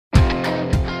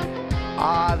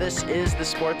This is the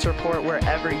Sports Report,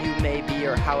 wherever you may be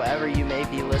or however you may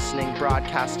be listening,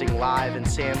 broadcasting live in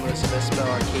San Luis Obispo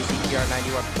on KCPR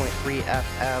 91.3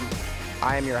 FM.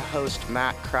 I am your host,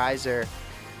 Matt Kreiser.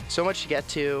 So much to get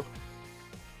to.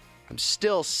 I'm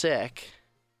still sick.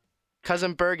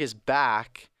 Cousin Berg is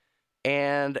back,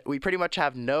 and we pretty much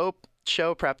have no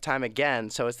show prep time again,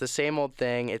 so it's the same old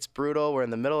thing. It's brutal. We're in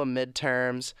the middle of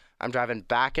midterms. I'm driving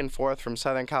back and forth from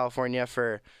Southern California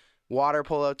for water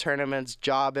polo tournaments,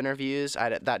 job interviews. I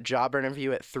had that job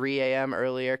interview at 3 a.m.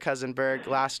 earlier, Cousin Berg,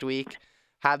 last week.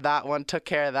 Had that one, took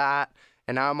care of that.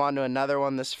 And now I'm on to another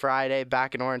one this Friday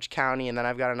back in Orange County, and then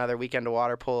I've got another weekend of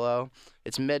water polo.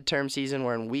 It's midterm season.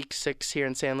 We're in week 6 here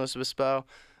in San Luis Obispo.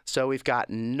 So we've got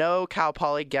no Cal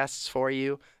Poly guests for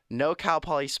you, no Cal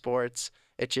Poly sports.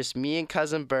 It's just me and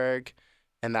Cousin Berg,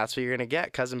 and that's what you're going to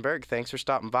get. Cousin Berg, thanks for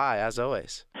stopping by, as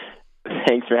always.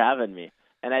 Thanks for having me.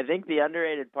 And I think the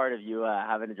underrated part of you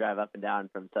having to drive up and down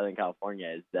from Southern California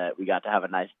is that we got to have a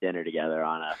nice dinner together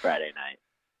on a Friday night.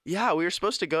 Yeah, we were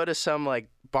supposed to go to some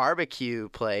barbecue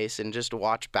place and just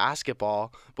watch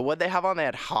basketball. But what they have on? They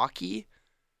had hockey.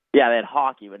 Yeah, they had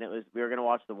hockey when we were going to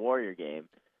watch the Warrior game.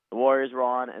 The Warriors were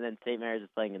on, and then St. Mary's was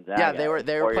playing Gonzaga. Yeah,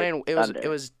 they were playing. It Thunder.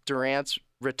 was Durant's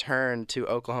return to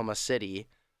Oklahoma City.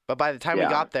 But by the time we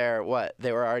got there, were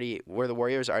the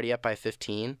Warriors already up by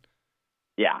 15?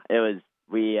 Yeah, it was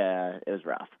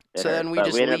rough. We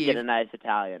ended up getting a nice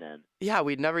Italian in. Yeah,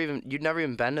 you'd never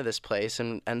even been to this place,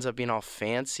 and ends up being all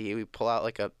fancy. We pull out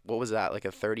a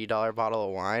 $30 bottle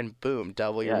of wine. Boom,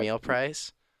 double your meal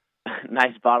price.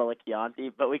 Nice bottle of Chianti,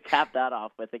 but we capped that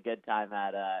off with a good time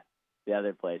at the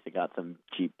other place and got some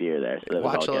cheap beer there. So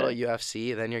watch a little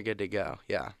UFC, then you're good to go.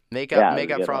 Yeah, make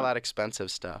up for all that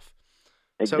expensive stuff.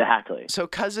 Exactly. So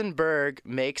Cousin Berg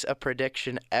makes a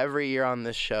prediction every year on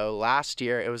this show. Last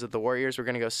year, it was that the Warriors were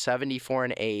going to go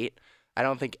 74-8. I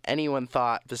don't think anyone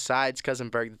thought, besides Cousin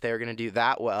Berg, that they were going to do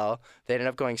that well. They ended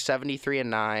up going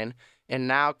 73-9. And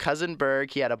now Cousin Berg,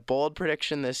 he had a bold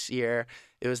prediction this year.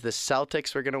 It was the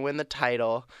Celtics were going to win the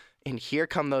title. And here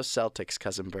come those Celtics,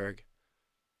 Cousin Berg.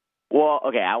 Well,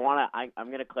 okay, I'm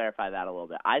going to clarify that a little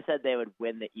bit. I said they would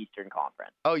win the Eastern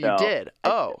Conference. Oh, you did?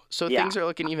 So things are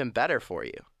looking even better for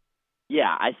you.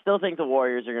 Yeah, I still think the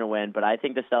Warriors are going to win, but I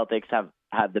think the Celtics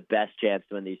have the best chance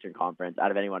to win the Eastern Conference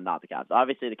out of anyone, not the Cavs.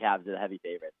 Obviously, the Cavs are the heavy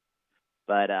favorites,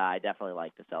 but I definitely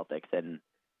like the Celtics. And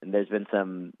there's been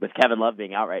some, with Kevin Love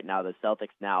being out right now, the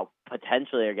Celtics now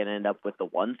potentially are going to end up with the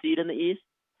 1 seed in the East,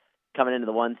 coming into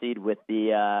the 1 seed with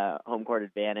the home court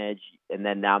advantage, and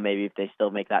then now maybe if they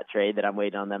still make that trade that I'm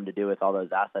waiting on them to do with all those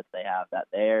assets they have, that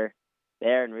they're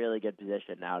in really good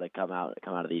position now to come out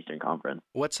of the Eastern Conference.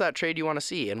 What's that trade you want to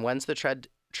see, and when's the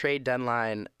trade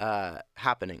deadline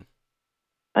happening?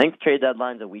 I think the trade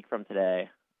deadline's a week from today.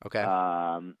 Okay.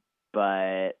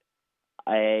 But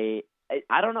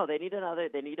I don't know. They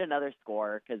need another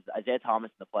scorer because Isaiah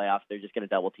Thomas in the playoffs, they're just going to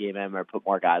double team him or put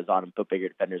more guys on him, put bigger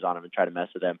defenders on him, and try to mess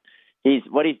with him.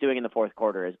 What he's doing in the fourth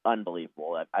quarter is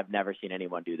unbelievable. I've never seen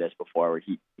anyone do this before, where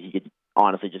he could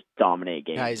honestly just dominate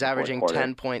games. Yeah, he's averaging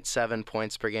 10.7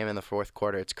 points per game in the fourth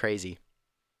quarter. It's crazy.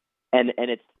 And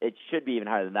it should be even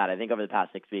higher than that. I think over the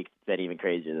past 6 weeks, it's been even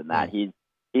crazier than that.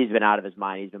 He's been out of his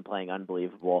mind. He's been playing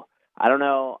unbelievable. I don't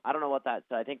know what that.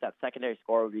 So I think that secondary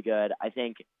score would be good. I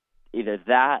think either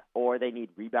that or they need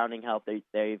rebounding help.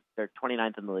 They're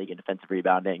 29th in the league in defensive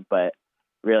rebounding, but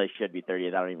really should be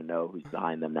 30th. I don't even know who's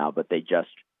behind them now, but they just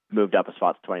moved up a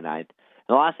spot to 29th. And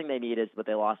the last thing they need is what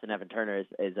they lost in Evan Turner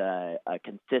is a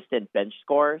consistent bench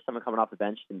scorer, someone coming off the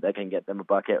bench that can get them a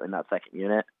bucket in that second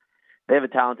unit. They have a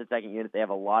talented second unit. They have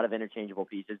a lot of interchangeable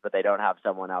pieces, but they don't have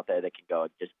someone out there that can go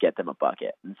and just get them a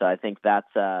bucket. And so I think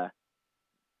that's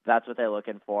what they're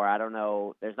looking for. I don't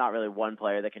know. There's not really one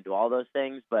player that can do all those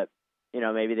things, but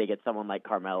maybe they get someone like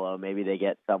Carmelo. Maybe they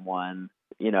get someone,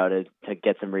 to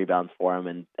get some rebounds for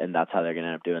them, and that's how they're going to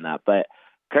end up doing that. But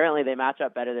currently, they match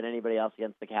up better than anybody else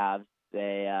against the Cavs.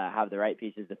 They have the right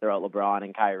pieces to throw at LeBron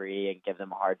and Kyrie and give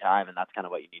them a hard time, and that's kind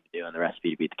of what you need to do in the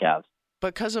recipe to beat the Cavs.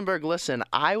 But Cousin Berg, listen,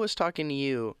 I was talking to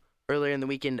you earlier in the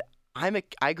weekend.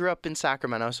 I grew up in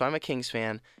Sacramento, so I'm a Kings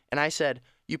fan, and I said,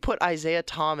 you put Isaiah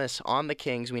Thomas on the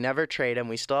Kings, we never trade him,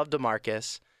 we still have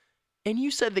DeMarcus, and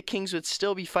you said the Kings would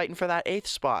still be fighting for that 8th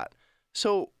spot.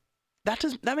 So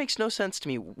that makes no sense to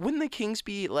me. Wouldn't the Kings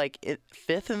be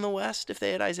 5th in the West if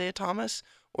they had Isaiah Thomas?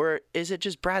 Or is it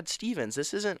just Brad Stevens?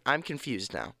 I'm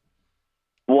confused now.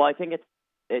 Well, I think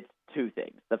it's two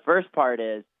things. The first part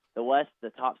is the West, the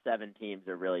top 7 teams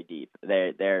are really deep.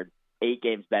 They're 8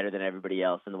 games better than everybody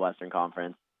else in the Western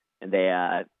Conference, and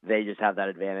they just have that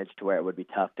advantage to where it would be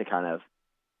tough to kind of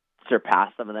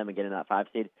surpass some of them and get in that 5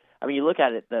 seed. I mean, you look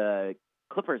at it, the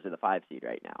Clippers are the 5 seed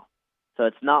right now. So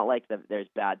it's not like there's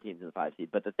bad teams in the 5 seed.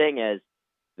 But the thing is,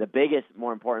 the biggest,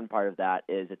 more important part of that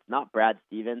is it's not Brad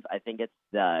Stevens. I think it's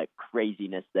the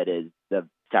craziness that is the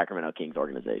Sacramento Kings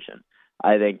organization.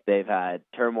 I think they've had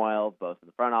turmoil both in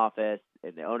the front office,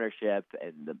 in the ownership,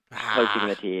 and the coaching of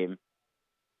the team.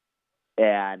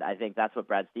 And I think that's what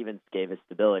Brad Stevens gave us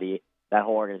stability. That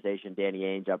whole organization, Danny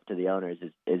Ainge up to the owners,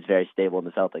 is very stable in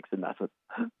the Celtics, and that's what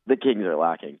the Kings are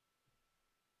lacking.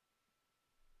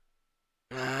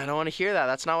 I don't want to hear that.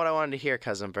 That's not what I wanted to hear,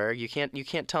 Cousin Berg. You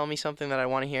can't tell me something that I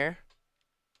want to hear?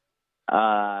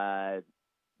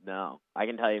 No. I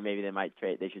can tell you maybe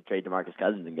they should trade DeMarcus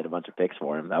Cousins and get a bunch of picks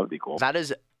for him. That would be cool. That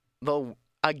is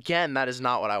that is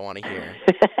not what I want to hear.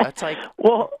 That's like,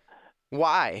 well,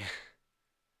 why?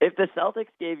 If the Celtics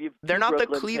gave you They're not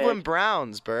Brooklyn the Cleveland picks,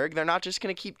 Browns, Berg. They're not just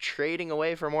going to keep trading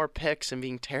away for more picks and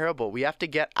being terrible. We have to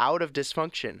get out of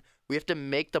dysfunction. We have to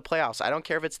make the playoffs. I don't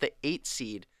care if it's the 8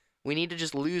 seed. We need to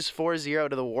just lose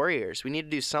 4-0 to the Warriors. We need to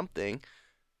do something.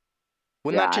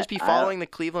 Wouldn't that just be following the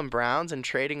Cleveland Browns and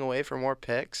trading away for more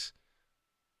picks?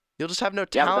 You'll just have no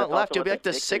talent left. You'll be like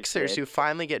the Sixers who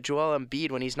finally get Joel Embiid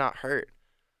when he's not hurt.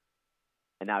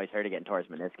 And now he's hurt again, tore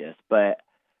his meniscus. But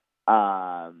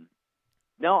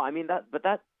no, I mean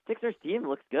that Sixers team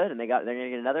looks good, and they're going to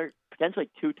get another potentially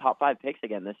 2 top 5 picks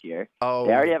again this year. Oh,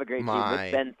 they already have a great team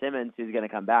with Ben Simmons, who's going to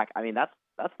come back. I mean, that's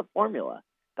the formula.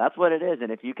 That's what it is.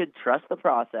 And if you could trust the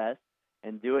process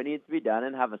and do what needs to be done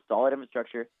and have a solid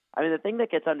infrastructure, I mean, the thing that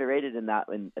gets underrated in that,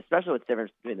 especially what's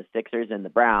different between the Sixers and the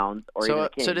Browns, or even the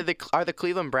Kings. So are the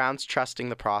Cleveland Browns trusting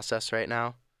the process right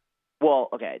now? Well,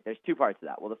 okay, there's 2 parts to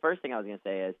that. Well, the first thing I was going to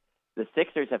say is the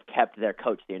Sixers have kept their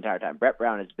coach the entire time. Brett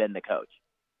Brown has been the coach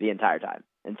the entire time.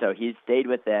 And so he's stayed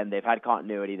with them. They've had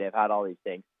continuity. They've had all these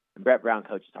things. And Brett Brown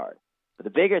coaches hard. But the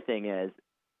bigger thing is,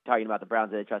 talking about the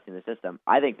Browns, are they trusting the system?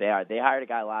 I think they are. They hired a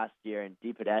guy last year in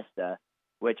DePodesta,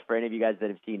 which for any of you guys that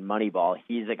have seen Moneyball,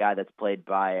 he's a guy that's played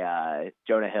by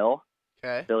Jonah Hill.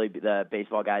 Okay. The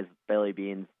baseball guy's Billy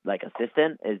Bean's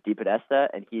assistant is DePodesta,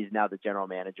 and he's now the general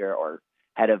manager or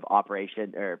head of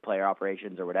operation or player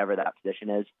operations or whatever that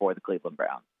position is for the Cleveland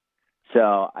Browns.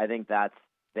 So I think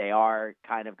they are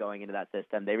kind of going into that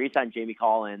system. They re-signed Jamie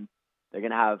Collins. They're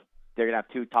gonna have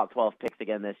 2 top 12 picks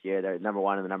again this year. They're number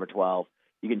 1 and the number 12.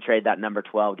 You can trade that number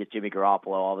 12, get Jimmy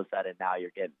Garoppolo. All of a sudden, now you're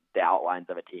getting the outlines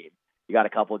of a team. You got a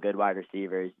couple of good wide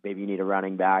receivers. Maybe you need a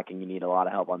running back, and you need a lot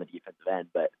of help on the defensive end.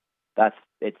 But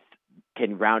it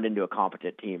can round into a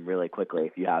competent team really quickly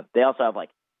if you have. They also have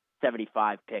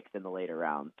 75 picks in the later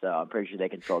rounds, so I'm pretty sure they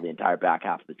control the entire back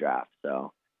half of the draft.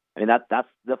 So, I mean, that's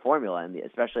the formula, and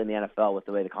especially in the NFL with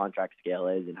the way the contract scale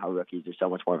is and how rookies are so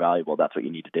much more valuable. That's what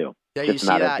you need to do. Yeah, you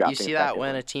see that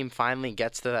when a team finally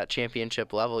gets to that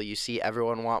championship level, you see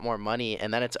everyone want more money,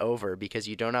 and then it's over because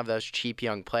you don't have those cheap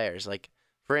young players. Like,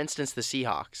 for instance, the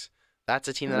Seahawks. That's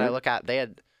a team that I look at. They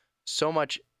had so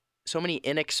many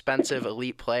inexpensive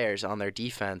elite players on their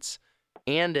defense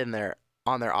and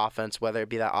on their offense, whether it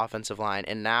be that offensive line.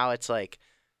 And now it's like,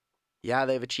 yeah,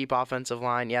 they have a cheap offensive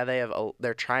line. Yeah,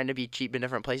 they're trying to be cheap in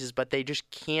different places, but they just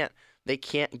can't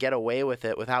get away with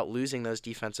it without losing those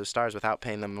defensive stars, without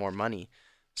paying them more money.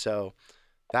 So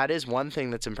that is one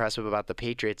thing that's impressive about the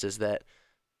Patriots, is that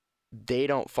they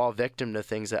don't fall victim to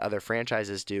things that other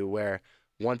franchises do, where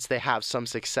once they have some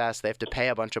success, they have to pay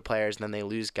a bunch of players and then they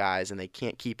lose guys and they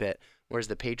can't keep it, whereas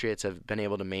the Patriots have been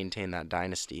able to maintain that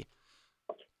dynasty.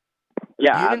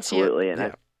 Yeah, absolutely.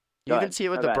 You even see it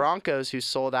with the Broncos, who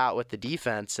sold out with the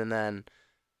defense, and then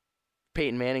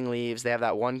Peyton Manning leaves. They have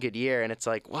that one good year, and it's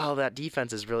like, well, that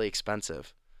defense is really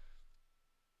expensive.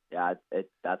 Yeah,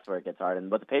 that's where it gets hard.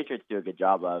 And what the Patriots do a good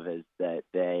job of is that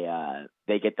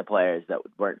they get the players that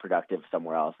weren't productive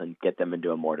somewhere else and get them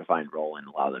into a more defined role and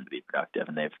allow them to be productive.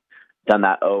 And they've done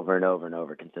that over and over and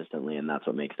over consistently, and that's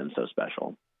what makes them so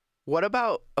special. What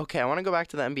about, I want to go back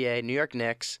to the NBA, New York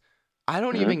Knicks. I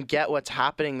don't even get what's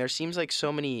happening. There seems like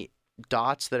so many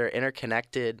dots that are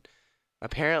interconnected.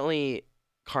 Apparently,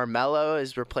 Carmelo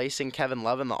is replacing Kevin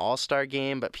Love in the All-Star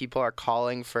game, but people are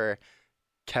calling for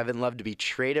Kevin Love to be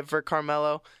traded for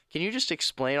Carmelo. Can you just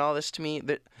explain all this to me?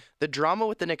 The drama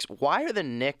with the Knicks, why are the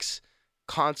Knicks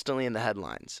constantly in the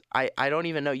headlines? I don't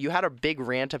even know. You had a big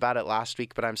rant about it last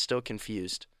week, but I'm still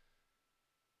confused.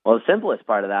 Well, the simplest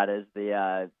part of that is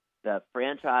the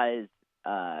franchise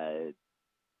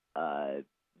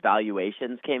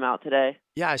valuations came out today.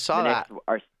 Yeah, I saw that. The Knicks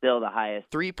are still the highest.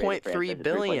 $3.3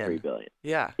 billion. $3.3 billion.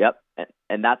 Yeah. Yep.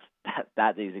 And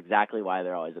that is exactly why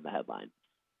they're always in the headlines.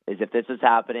 Is if this was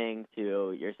happening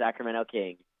to your Sacramento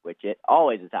Kings, which it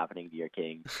always is happening to your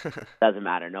Kings, doesn't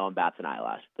matter. No one bats an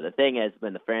eyelash. But the thing is,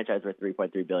 when the franchise worth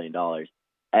 $3.3 billion,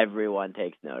 everyone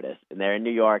takes notice. And they're in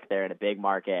New York. They're in a big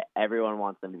market. Everyone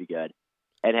wants them to be good.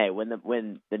 And hey, when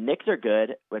the Knicks are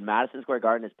good, when Madison Square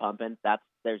Garden is pumping,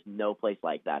 there's no place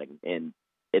like that in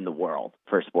the world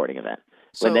for a sporting event.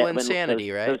 So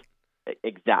Linsanity, right?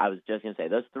 Exactly. I was just gonna say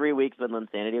those 3 weeks when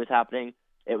Linsanity was happening,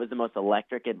 it was the most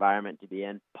electric environment to be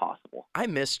in possible. I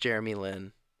miss Jeremy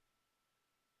Lin.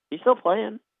 He's still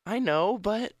playing. I know,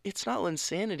 but it's not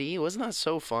Linsanity. Wasn't that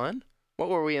so fun? What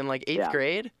were we in, like, 8th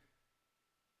grade?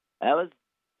 That was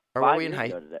or 5 were we in years high?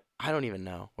 ago today. I don't even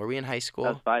know. Were we in high school?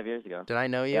 That was 5 years ago. Did I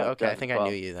know you? Yeah, okay, I think I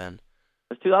knew you then.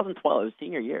 It was 2012. It was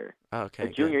senior year. Oh, okay.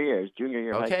 Junior year. It was junior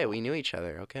year. of high Okay, school. we knew each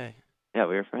other. Okay. Yeah,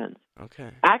 we were friends. Okay.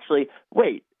 Actually,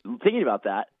 wait. Thinking about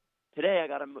that, today I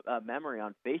got a memory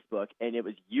on Facebook, and it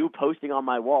was you posting on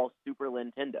my wall Super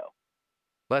Nintendo.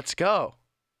 Let's go.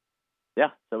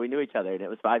 Yeah, so we knew each other, and it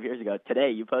was 5 years ago.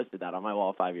 Today, you posted that on my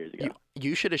wall 5 years ago.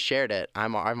 You should have shared it.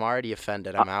 I'm already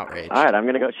offended. I'm outraged. All right, I'm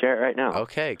going to go share it right now.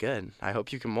 Okay, good. I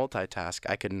hope you can multitask.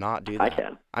 I could not do that. I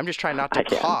can. I'm just trying not to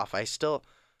cough.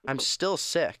 I'm still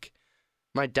sick.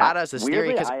 My dad has this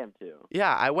theory. Weirdly, I am too.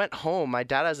 Yeah, I went home. My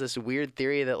dad has this weird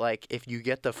theory that, like, if you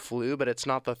get the flu, but it's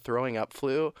not the throwing up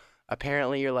flu,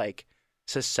 apparently you're, like,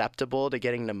 susceptible to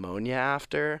getting pneumonia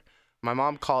after. My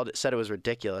mom said it was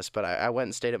ridiculous, but I went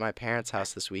and stayed at my parents'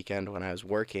 house this weekend when I was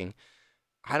working.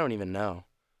 I don't even know.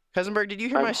 Cousin Berg, did you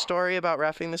hear my story about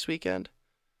reffing this weekend?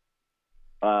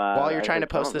 While you're trying to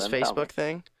post this Facebook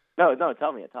thing? No,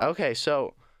 tell me. Okay,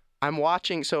 so I'm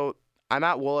watching. So I'm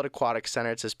at Willett Aquatic Center.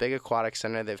 It's this big aquatic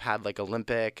center. They've had, like,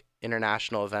 Olympic,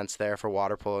 international events there for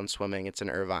water polo and swimming. It's in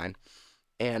Irvine.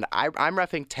 And I'm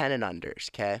reffing 10 and unders,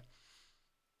 okay?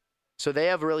 So they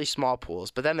have really small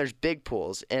pools, but then there's big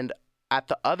pools. And at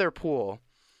the other pool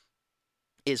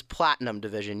is Platinum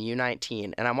Division,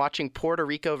 U19, and I'm watching Puerto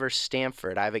Rico versus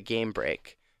Stanford. I have a game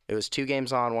break. It was 2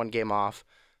 games on, 1 game off.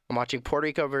 I'm watching Puerto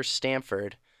Rico versus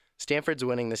Stanford. Stanford's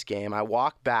winning this game. I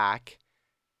walk back,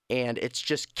 and it's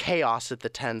just chaos at the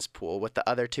 10s pool with the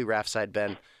other 2 refs I'd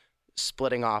been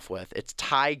splitting off with. It's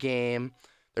tie game.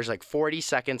 There's like 40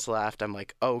 seconds left. I'm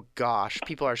like, oh gosh,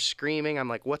 people are screaming. I'm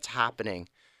like, what's happening?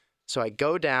 So I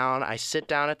go down. I sit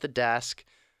down at the desk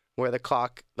where the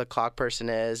clock person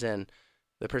is and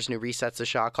the person who resets the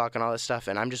shot clock and all this stuff,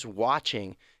 and I'm just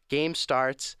watching. Game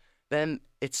starts, then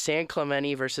it's San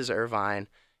Clemente versus Irvine,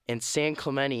 and San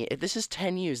Clemente, this is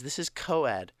 10U's, this is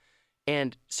co-ed,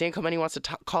 and San Clemente wants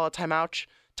to call a timeout,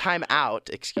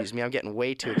 I'm getting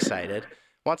way too excited,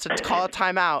 wants to call a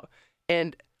timeout,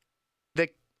 and the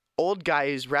old guy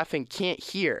who's reffing can't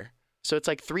hear, so it's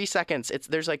like 3 seconds,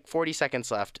 there's like 40 seconds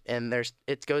left, and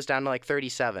it goes down to like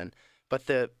 37. But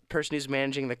the person who's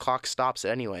managing the clock stops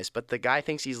it anyways. But the guy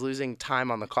thinks he's losing time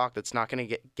on the clock that's not going to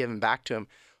get given back to him.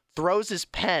 Throws his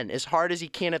pen as hard as he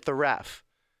can at the ref.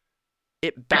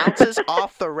 It bounces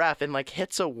off the ref and, like,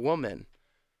 hits a woman.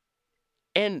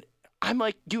 And I'm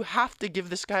like, you have to give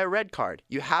this guy a red card.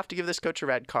 You have to give this coach a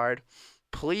red card.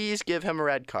 Please give him a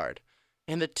red card.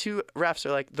 And the 2 refs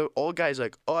are like, the old guy's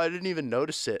like, oh, I didn't even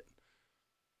notice it.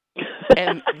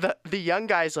 And the young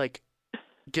guy's like,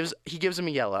 he gives him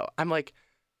a yellow. I'm like,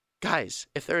 guys,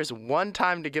 if there is one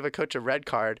time to give a coach a red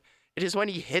card, it is when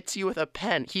he hits you with a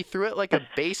pen. He threw it like a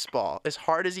baseball as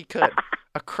hard as he could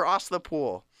across the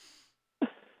pool.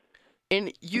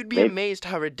 And you'd be amazed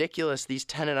how ridiculous these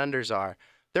 10 and unders are.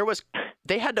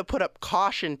 They had to put up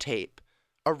caution tape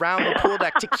around the pool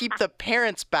deck to keep the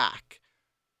parents back,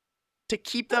 to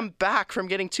keep them back from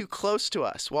getting too close to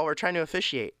us while we're trying to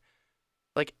officiate.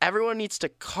 Like, everyone needs to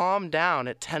calm down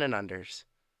at 10 and unders.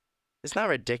 Isn't that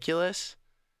ridiculous?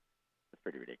 That's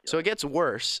pretty ridiculous. So it gets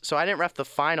worse. So I didn't ref the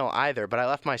final either, but I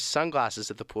left my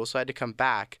sunglasses at the pool, so I had to come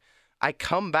back. I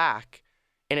come back,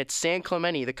 and it's San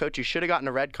Clemente, the coach who should have gotten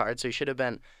a red card, so he should have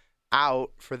been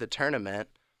out for the tournament,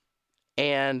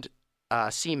 and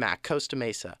CMAC, Costa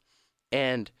Mesa.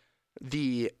 And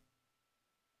the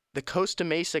Costa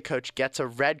Mesa coach gets a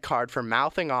red card for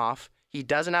mouthing off. He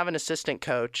doesn't have an assistant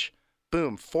coach.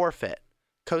 Boom, forfeit.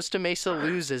 Costa Mesa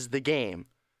loses the game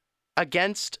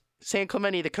against San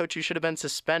Clemente, the coach who should have been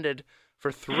suspended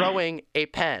for throwing a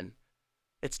pen.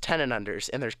 It's 10 and unders,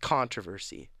 and there's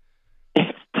controversy.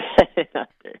 It's 10 and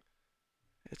under.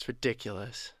 It's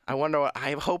ridiculous.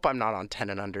 I hope I'm not on 10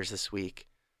 and unders this week.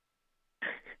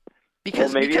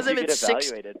 Because if if you it's get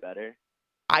evaluated better.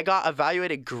 I got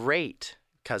evaluated great,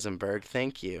 Cousin Berg.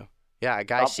 Thank you. Yeah, a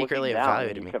guy secretly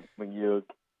evaluated me. When you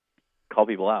call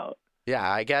people out. Yeah,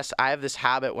 I guess I have this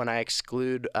habit when I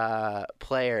exclude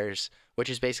players,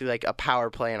 which is basically like a power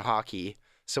play in hockey.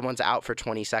 Someone's out for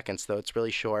 20 seconds, though it's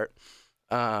really short.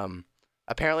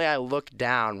 Apparently, I look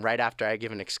down right after I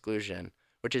give an exclusion,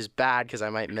 which is bad because I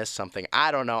might miss something.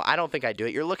 I don't know. I don't think I do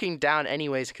it. You're looking down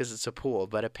anyways because it's a pool,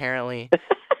 but apparently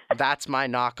that's my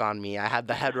knock on me. I had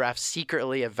the head ref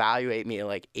secretly evaluate me at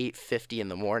like 8:50 in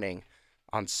the morning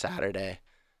on Saturday.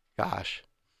 Gosh.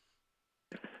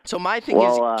 So my thing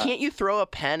is, can't you throw a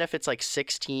pen if it's like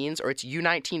 16s or it's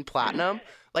U19 Platinum?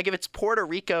 Like if it's Puerto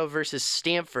Rico versus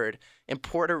Stanford and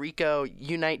Puerto Rico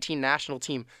U19 national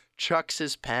team chucks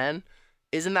his pen,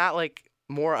 isn't that like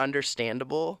more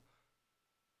understandable?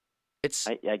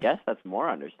 I guess that's more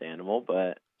understandable,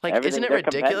 but like, isn't it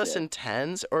ridiculous in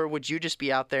tens, or would you just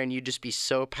be out there and you'd just be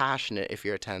so passionate if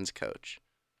you're a tens coach?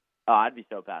 Oh, I'd be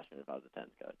so passionate if I was a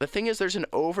tens coach. The thing is, there's an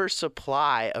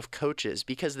oversupply of coaches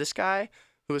because this guy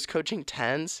who was coaching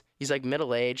tens, he's like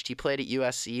middle-aged. He played at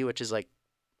USC, which is like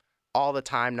all the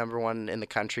time #1 in the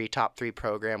country, top 3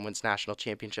 program, wins national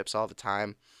championships all the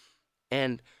time.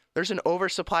 And there's an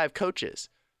oversupply of coaches.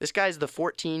 This guy's the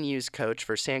 14U's coach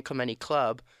for San Clemente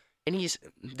Club, and he's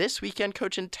this weekend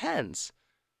coaching tens.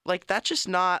 Like, that's just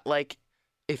not, like,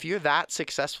 if you're that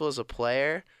successful as a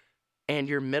player and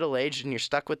you're middle-aged and you're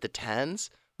stuck with the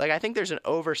tens, like, I think there's an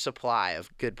oversupply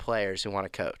of good players who want to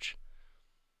coach.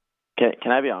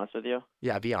 Can I be honest with you?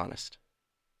 Yeah, be honest.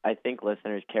 I think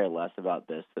listeners care less about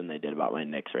this than they did about my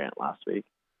Knicks rant last week.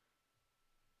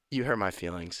 You hurt my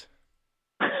feelings.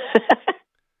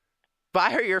 But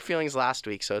I hurt your feelings last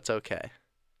week, so it's okay.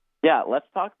 Yeah, let's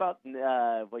talk about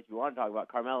what you want to talk about.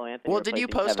 Carmelo Anthony. Well, did you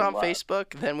post Kevin on Love.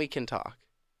 Facebook? Then we can talk.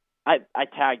 I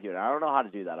tagged you, and I don't know how to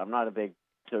do that. I'm not a big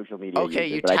social media Okay,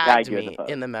 user, you but I tagged you me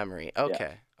in the memory.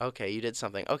 Okay, yeah. Okay, you did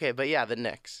something. Okay, but yeah, the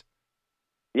Knicks.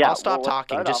 Yeah, I'll stop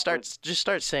talking. Just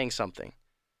start saying something.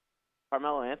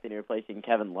 Carmelo Anthony replacing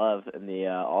Kevin Love in the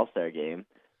All-Star game.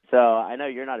 So I know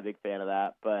you're not a big fan of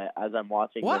that, but as I'm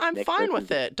watching, I'm fine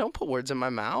with it. Don't put words in my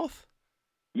mouth.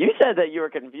 You said that you were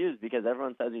confused because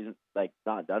everyone says he's like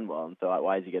not done well, and so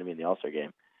why is he going to be in the All-Star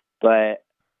game? But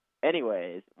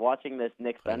anyways, watching this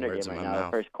Knicks Thunder game right now,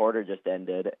 the first quarter just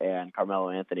ended, and Carmelo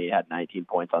Anthony had 19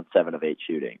 points on 7 of 8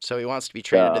 shooting. So he wants to be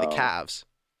traded to the Cavs.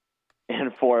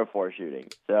 And 4 of 4 shooting.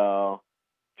 So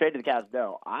trade to the Cavs?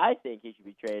 No, I think he should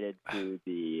be traded to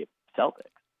the Celtics.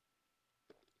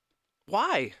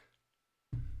 Why?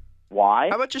 Why?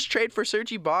 How about just trade for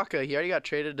Serge Ibaka? He already got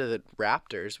traded to the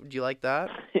Raptors. Would you like that?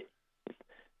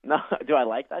 No. Do I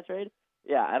like that trade?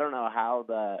 Yeah, I don't know how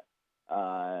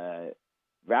the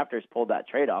Raptors pulled that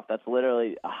trade off. That's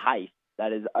literally a heist.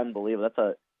 That is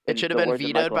unbelievable. It should have been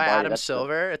vetoed by Adam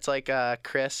Silver. It's like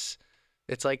Chris.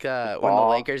 It's like when the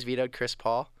Lakers vetoed Chris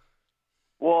Paul.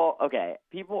 Well, okay.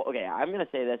 I'm going to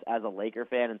say this as a Laker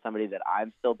fan and somebody that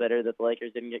I'm still bitter that the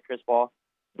Lakers didn't get Chris Paul.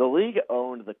 The league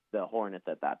owned the Hornets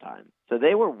at that time. So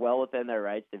they were well within their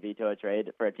rights to veto a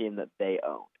trade for a team that they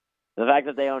owned. The fact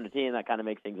that they owned a team, that kind of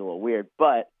makes things a little weird,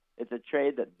 but it's a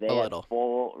trade that they had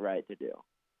full right to do.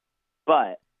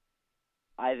 But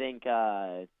I think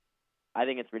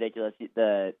it's ridiculous.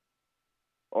 The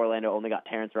Orlando only got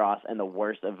Terrence Ross and the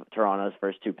worst of Toronto's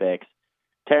first 2 picks.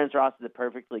 Terrence Ross is a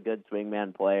perfectly good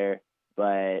swingman player,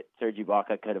 but Serge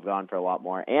Ibaka could have gone for a lot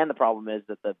more. And the problem is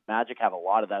that the Magic have a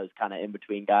lot of those kind of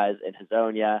in-between guys in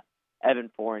Hazonia,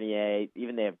 Evan Fournier,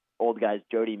 even they have old guys,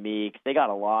 Jody Meeks. They got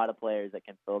a lot of players that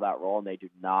can fill that role, and they do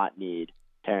not need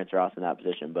Terrence Ross in that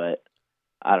position. But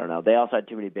I don't know. They also had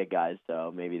too many big guys,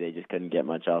 so maybe they just couldn't get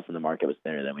much else, and the market was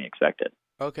thinner than we expected.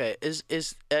 Okay, is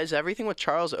everything with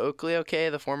Charles Oakley okay?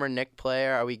 The former Knick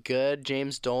player, are we good?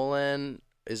 James Dolan,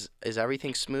 is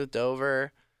everything smoothed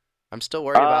over? I'm still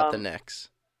worried about the Knicks.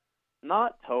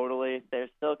 Not totally. They're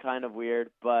still kind of weird,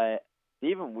 but the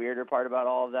even weirder part about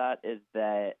all of that is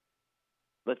that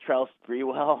Latrell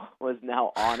Sprewell was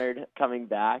now honored coming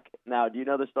back. Now, do you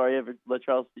know the story of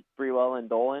Latrell Sprewell and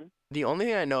Dolan? The only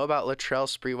thing I know about Latrell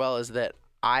Sprewell is that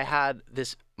I had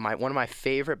one of my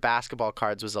favorite basketball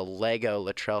cards was a Lego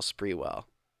Latrell Sprewell.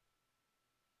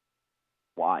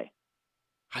 Why?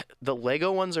 The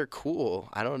Lego ones are cool.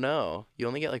 I don't know. You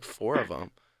only get like 4 of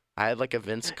them. I had like a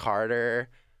Vince Carter.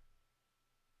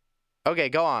 Okay,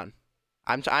 go on.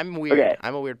 I'm weird. Okay.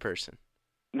 I'm a weird person.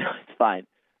 No, it's fine.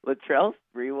 Latrell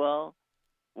Sprewell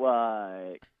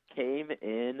came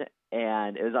in,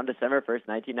 and it was on December 1st,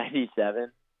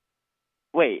 1997.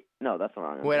 Wait, no, that's the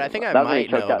wrong one. Wait, I think I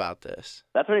might know about this.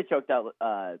 That's when he choked out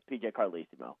PJ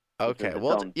Carlesimo. Okay,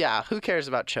 well, yeah, who cares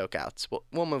about chokeouts?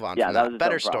 We'll move on from that.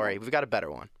 Better story. We've got a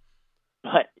better one.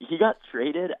 But he got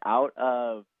traded out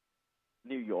of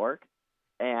New York,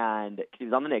 and he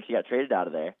was on the Knicks. He got traded out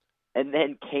of there, and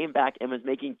then came back and was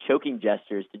making choking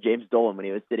gestures to James Dolan when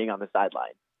he was sitting on the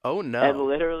sideline. Oh, no. And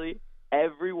literally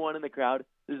everyone in the crowd,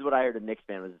 this is what I heard a Knicks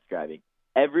fan was describing,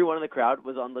 everyone in the crowd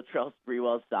was on Latrell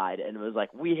Sprewell's side and was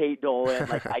like, "We hate Dolan.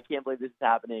 Like, I can't believe this is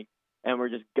happening." And we're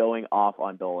just going off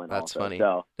on Dolan. That's also. funny.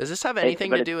 So, does this have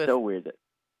anything to do with? So weird.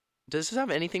 Does this have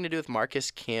anything to do with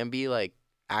Marcus Camby like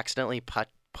accidentally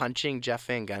punching Jeff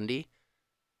Van Gundy?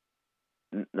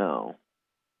 No.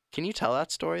 Can you tell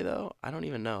that story though? I don't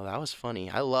even know. That was funny.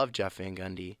 I love Jeff Van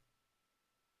Gundy.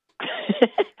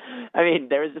 I mean,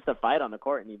 there was just a fight on the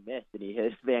court, and he missed, and he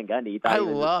hit Van Gundy. I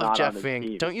love Jeff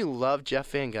Van. Don't you love Jeff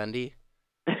Van Gundy?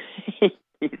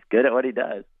 He's good at what he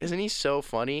does. Isn't he so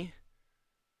funny?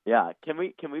 Yeah. Can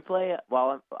we play?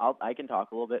 Well, I can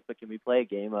talk a little bit, but can we play a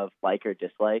game of like or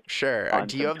dislike? Sure.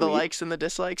 Do you have the likes and the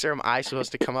dislikes, or am I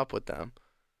supposed to come up with them?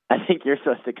 I think you're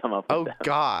supposed to come up with them. Oh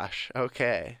gosh.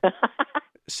 Okay.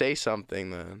 Say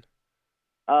something then.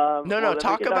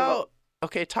 Talk about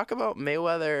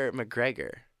Mayweather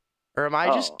McGregor. Or am I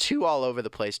just too all over the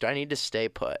place? Do I need to stay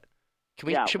put?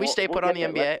 Should we stay put on the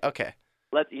NBA? Okay.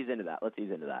 Let's ease into that.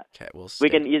 Okay,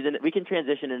 we can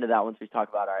transition into that once we talk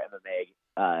about our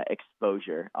MMA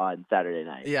exposure on Saturday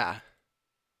night. Yeah.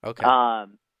 Okay.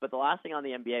 But the last thing on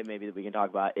the NBA maybe that we can talk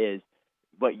about is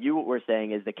what you were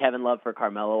saying is the Kevin Love for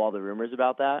Carmelo, all the rumors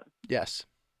about that. Yes.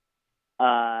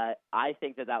 I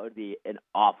think that would be an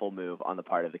awful move on the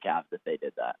part of the Cavs if they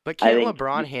did that. But can't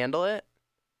LeBron handle it?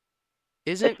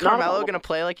 Isn't Carmelo going to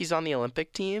play like he's on the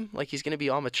Olympic team? Like he's going to be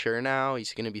all mature now?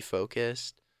 He's going to be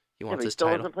focused? He wants his title?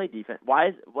 He still doesn't play defense. Why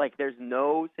is, there's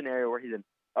no scenario where he's an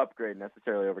upgrade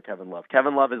necessarily over Kevin Love.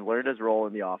 Kevin Love has learned his role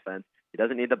in the offense. He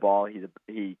doesn't need the ball.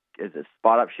 He is a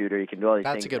spot-up shooter. He can do all these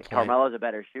things. That's a good point. Carmelo's a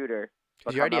better shooter,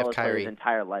 but you already have Carmelo's played Kyrie his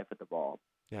entire life with the ball.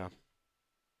 Yeah.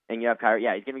 And you have Kyrie.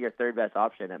 Yeah, he's going to be your third best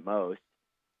option at most.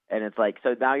 And it's like,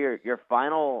 so now your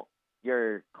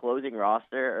closing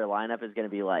roster or lineup is going to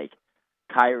be like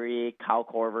Kyrie, Kyle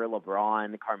Korver,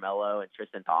 LeBron, Carmelo, and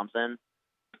Tristan Thompson,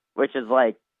 which is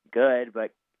like good,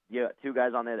 but you have two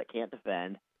guys on there that can't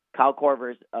defend. Kyle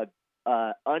Korver's a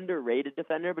underrated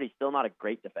defender, but he's still not a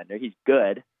great defender. He's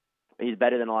good. He's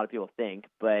better than a lot of people think,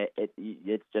 but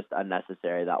it's just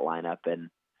unnecessary, that lineup, and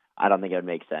I don't think it would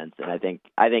make sense. And I think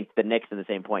the Knicks at the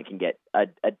same point can get a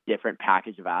different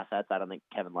package of assets. I don't think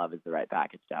Kevin Love is the right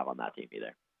package to have on that team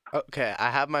either. Okay,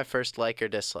 I have my first like or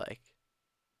dislike.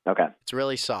 Okay. It's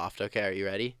really soft. Okay, are you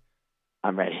ready?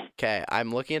 I'm ready. Okay,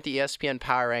 I'm looking at the ESPN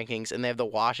Power Rankings, and they have the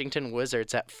Washington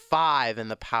Wizards at 5 in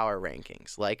the Power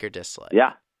Rankings. Like or dislike?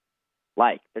 Yeah.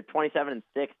 Like. They're 27-6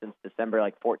 since December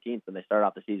 14th when they started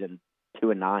off the season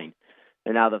 2-9.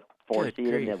 They're now the 4th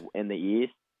seed in the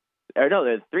East. Or no,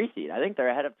 they're the 3 seed. I think they're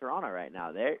ahead of Toronto right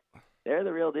now. They're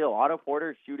the real deal. Otto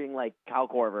Porter's shooting like Kyle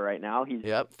Korver right now. He's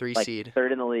 3 seed.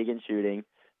 3rd in the league in shooting.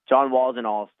 John Wall's an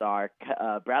all-star.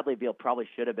 Bradley Beal probably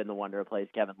should have been the one to replace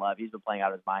Kevin Love. He's been playing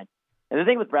out of his mind. And the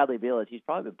thing with Bradley Beal is he's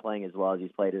probably been playing as well as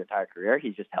he's played his entire career.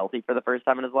 He's just healthy for the first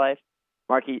time in his life.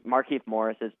 Markieff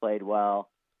Morris has played well.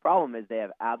 Problem is they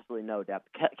have absolutely no depth.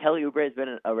 Kelly Oubre has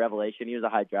been a revelation. He was a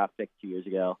high draft pick 2 years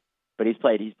ago. But he's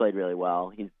played really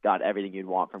well. He's got everything you'd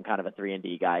want from kind of a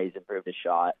 3-and-D guy. He's improved his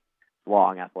shot.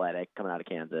 Long, athletic, coming out of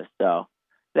Kansas. So,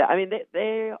 I mean,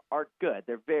 they are good.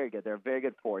 They're very good. They're a very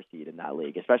good 4 seed in that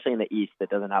league, especially in the East that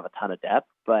doesn't have a ton of depth.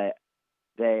 But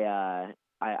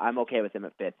I'm okay with them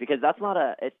at 5th because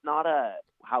it's not a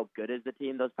how good is the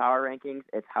team, those power rankings.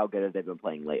 It's how good have they been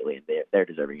playing lately, and they're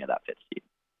deserving of that 5th seed.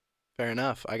 Fair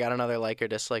enough. I got another like or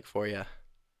dislike for you.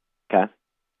 Okay.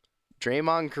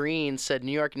 Draymond Green said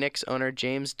New York Knicks owner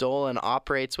James Dolan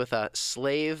operates with a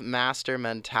slave master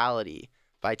mentality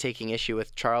by taking issue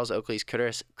with Charles Oakley's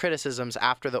criticisms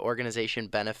after the organization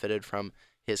benefited from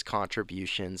his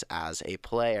contributions as a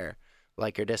player.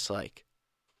 Like or dislike?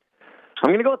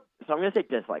 I'm gonna say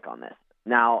dislike on this.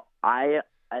 Now, I,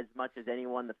 as much as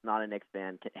anyone that's not a Knicks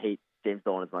fan, hate James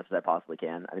Dolan as much as I possibly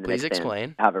can. I mean, the Please Knicks explain.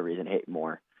 Fans have a reason to hate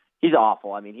more. He's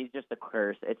awful. I mean, he's just a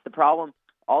curse. It's the problem.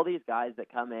 All these guys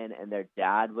that come in and their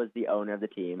dad was the owner of the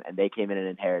team and they came in and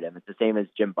inherited him. It's the same as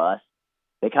Jim Buss.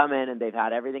 They come in and they've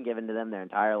had everything given to them their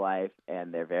entire life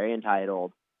and they're very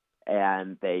entitled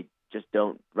and they just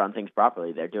don't run things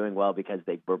properly. They're doing well because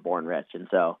they were born rich. And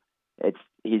so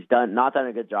he's not done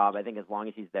a good job. I think as long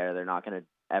as he's there, they're not going to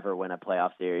ever win a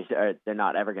playoff series, or they're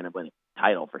not ever going to win a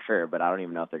title for sure, but I don't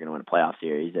even know if they're going to win a playoff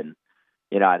series. And,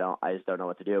 I just don't know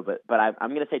what to do. But I'm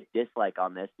going to say dislike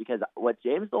on this because what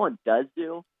James Dolan does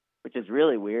do, which is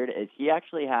really weird, is he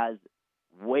actually has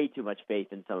way too much faith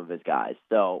in some of his guys.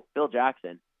 So Phil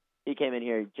Jackson, he came in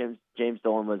here. James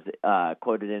Dolan was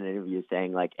quoted in an interview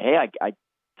saying like, "Hey, I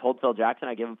told Phil Jackson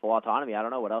I give him full autonomy. I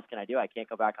don't know what else can I do. I can't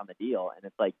go back on the deal." And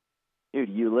it's like, dude,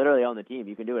 you literally own the team.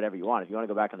 You can do whatever you want. If you want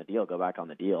to go back on the deal, go back on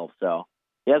the deal. So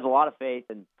he has a lot of faith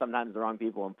in sometimes the wrong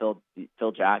people, and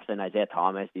Phil Jackson, Isaiah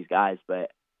Thomas, these guys.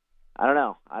 But I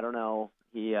don't know.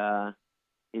 He's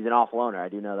an awful owner. I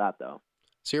do know that, though.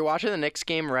 So you're watching the Knicks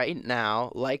game right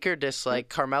now. Like or dislike,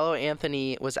 Carmelo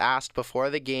Anthony was asked before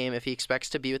the game if he expects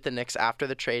to be with the Knicks after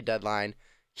the trade deadline.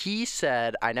 He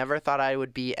said, "I never thought I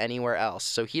would be anywhere else."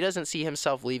 So he doesn't see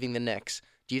himself leaving the Knicks.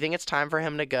 Do you think it's time for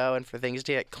him to go and for things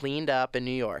to get cleaned up in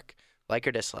New York? Like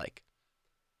or dislike?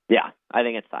 Yeah, I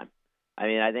think it's time. I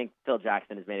mean, I think Phil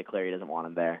Jackson has made it clear he doesn't want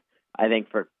him there. I think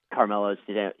for Carmelo's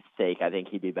sake, I think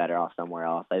he'd be better off somewhere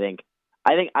else.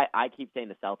 I keep saying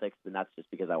the Celtics, and that's just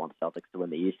because I want the Celtics to win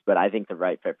the East. But I think the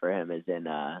right fit for him is in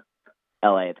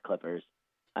L.A. at the Clippers.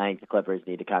 I think the Clippers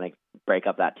need to kind of break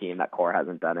up that team. That core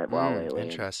hasn't done it well lately.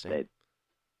 Interesting.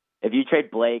 If you trade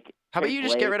Blake, how about you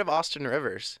just get rid of Austin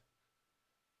Rivers?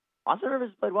 Austin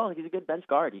Rivers played well. He's a good bench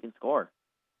guard. He can score.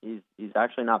 He's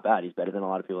actually not bad. He's better than a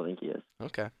lot of people think he is.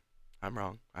 Okay, I'm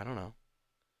wrong. I don't know.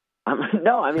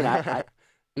 No, I mean, I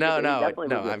no,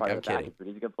 I'm kidding. But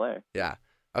he's a good player. Yeah.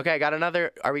 Okay, I got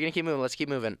another. Are we going to keep moving? Let's keep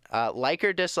moving. Like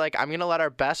or dislike, I'm going to let our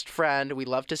best friend, we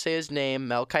love to say his name,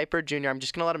 Mel Kiper Jr., I'm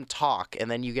just going to let him talk, and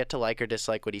then you get to like or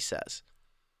dislike what he says.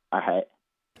 All right.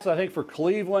 So I think for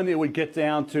Cleveland, it would get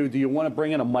down to, do you want to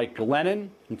bring in a Mike Glennon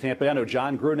from Tampa? I know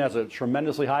John Gruden has a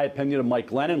tremendously high opinion of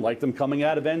Mike Glennon, liked him coming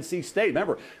out of NC State.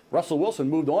 Remember, Russell Wilson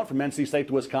moved on from NC State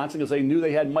to Wisconsin because they knew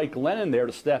they had Mike Glennon there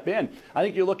to step in. I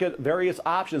think you look at various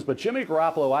options, but Jimmy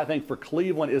Garoppolo, I think, for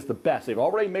Cleveland is the best. They've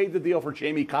already made the deal for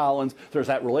Jamie Collins. There's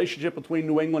that relationship between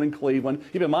New England and Cleveland.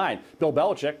 Keep in mind, Bill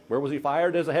Belichick, where was he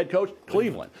fired as a head coach?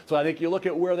 Cleveland. So I think you look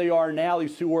at where they are now,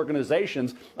 these two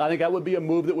organizations, I think that would be a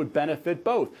move that would benefit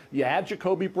both. You have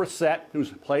Jacoby Brissett, who's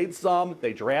played some.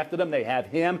 They drafted him. They have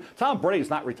him. Tom Brady's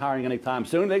not retiring anytime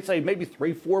soon. They say maybe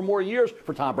 3-4 more years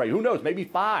for Tom Brady. Who knows? Maybe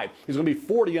 5. He's going to be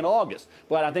 40 in August.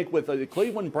 But I think with the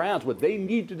Cleveland Browns, what they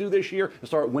need to do this year is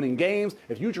start winning games.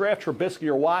 If you draft Trubisky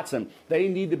or Watson, they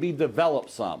need to be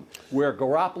developed some. Where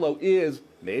Garoppolo is,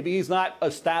 maybe he's not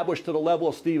established to the level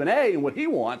of Stephen A. and what he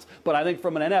wants, but I think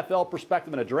from an NFL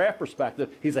perspective and a draft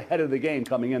perspective, he's ahead of the game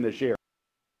coming in this year.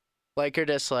 Like or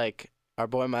dislike, our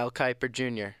boy Mel Kiper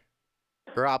Jr.,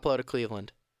 Garoppolo to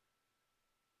Cleveland.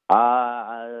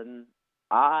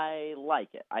 I like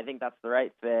it. I think that's the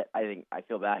right fit. I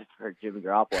feel bad for Jimmy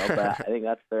Garoppolo, but I think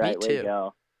that's the right way to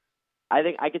go. I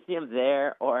think I could see him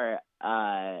there, or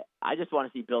I just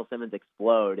want to see Bill Simmons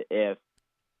explode if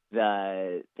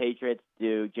the Patriots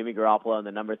do Jimmy Garoppolo and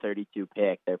the number 32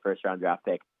 pick, their first-round draft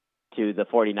pick, to the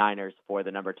 49ers for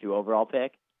the number 2 overall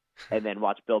pick, and then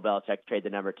watch Bill Belichick trade the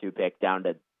number 2 pick down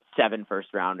to 7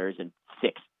 first-rounders and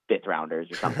 6 fifth-rounders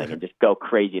or something and just go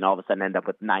crazy and all of a sudden end up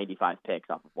with 95 picks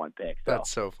off of 1 pick. So that's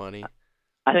so funny.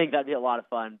 I think that'd be a lot of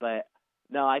fun, but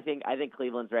no, I think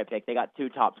Cleveland's the right pick. They got 2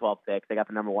 top 12 picks. They got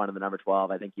the number 1 and the number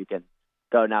 12. I think you can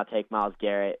go now take Myles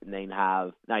Garrett, and then you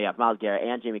have Myles Garrett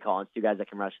and Jamie Collins, 2 guys that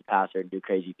can rush the passer and do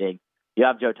crazy things. You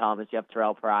have Joe Thomas, you have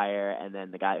Terrell Pryor, and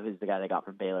then the guy they got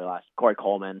from Baylor last, Corey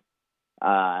Coleman. So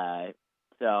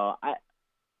I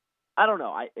don't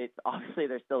know. It's obviously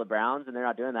they're still the Browns and they're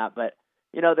not doing that, but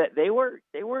you know that they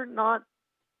were not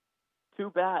too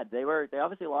bad. They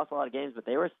obviously lost a lot of games, but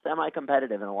they were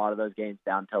semi-competitive in a lot of those games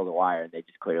down till the wire, and they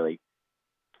just clearly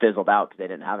fizzled out because they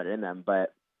didn't have it in them.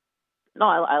 But no,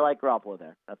 I like Garoppolo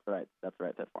there. That's the right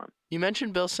fit for him. You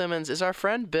mentioned Bill Simmons. Is our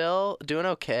friend Bill doing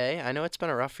okay? I know it's been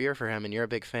a rough year for him, and you're a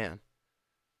big fan.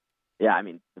 Yeah, I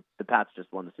mean, the Pats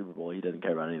just won the Super Bowl. He doesn't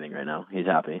care about anything right now. He's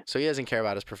happy. So he doesn't care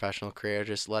about his professional career.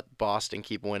 Just let Boston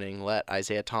keep winning. Let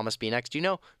Isaiah Thomas be next. Do you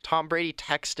know Tom Brady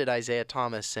texted Isaiah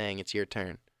Thomas saying it's your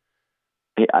turn?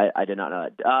 I did not know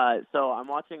that. So I'm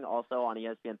watching also on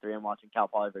ESPN3. I'm watching Cal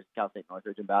Poly versus Cal State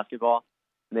Northridge in basketball.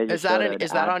 Is that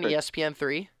on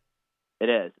ESPN3? It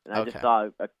is. And I Okay. just saw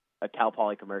a Cal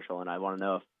Poly commercial, and I want to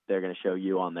know if they're going to show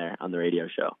you on there on the radio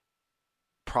show.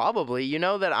 Probably. You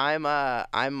know that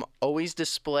I'm always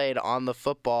displayed on the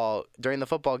football during the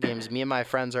football games. Me and my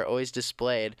friends are always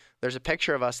displayed. There's a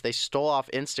picture of us they stole off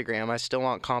Instagram. I still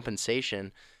want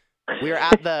compensation. We were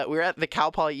at the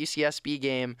Cal Poly UCSB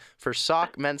game for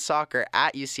men's soccer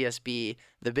at UCSB,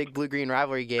 the big blue-green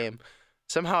rivalry game.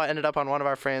 Somehow it ended up on one of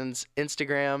our friends'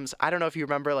 Instagrams. I don't know if you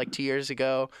remember, like 2 years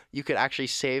ago, you could actually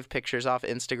save pictures off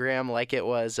Instagram like it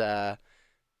was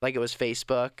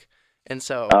Facebook. And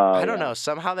so, I don't know,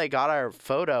 somehow they got our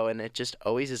photo, and it just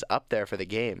always is up there for the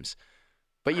games.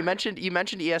 But you mentioned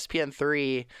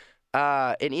ESPN3.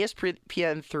 An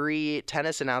ESPN3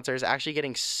 tennis announcer is actually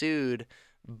getting sued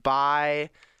by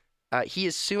he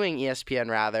is suing ESPN,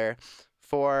 rather,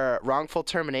 for wrongful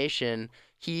termination.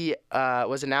 He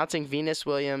was announcing Venus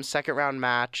Williams' second-round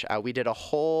match. We did a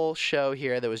whole show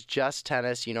here that was just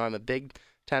tennis. You know, I'm a big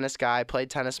tennis guy, played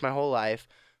tennis my whole life,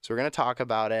 so we're going to talk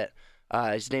about it.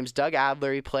 His name's Doug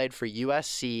Adler. He played for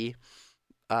USC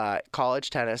college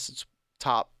tennis. It's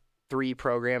top 3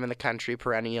 program in the country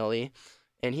perennially.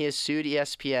 And he has sued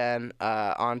ESPN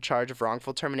on charge of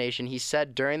wrongful termination. He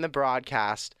said during the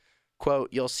broadcast, quote,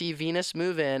 "You'll see Venus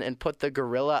move in and put the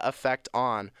gorilla effect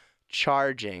on,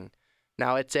 charging."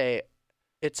 Now, it's a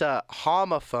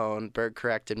homophone. Berg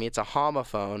corrected me. It's a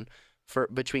homophone for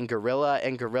between guerrilla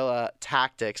and guerrilla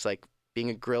tactics, like being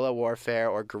a guerrilla warfare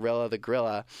or guerrilla the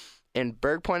gorilla. And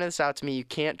Berg pointed this out to me. You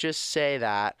can't just say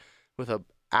that with a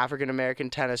African-American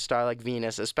tennis star like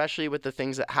Venus, especially with the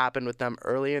things that happened with them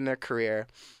early in their career.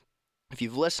 If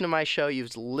you've listened to my show,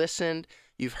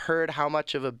 you've heard how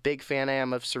much of a big fan I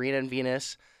am of Serena and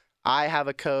Venus. I have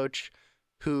a coach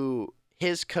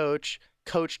his coach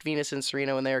coached Venus and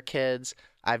Serena when they were kids.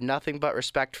 I have nothing but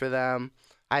respect for them.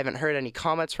 I haven't heard any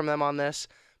comments from them on this,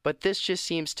 but this just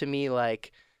seems to me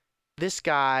like this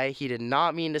guy, he did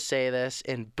not mean to say this,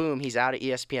 and boom, he's out of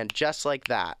ESPN just like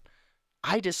that.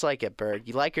 I dislike it, Berg.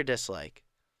 You like or dislike?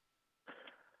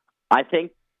 I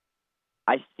think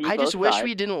I see. I just both wish sides.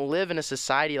 we didn't live in a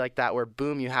society like that where,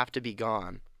 boom, you have to be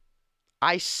gone.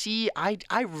 I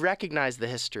recognize the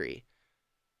history.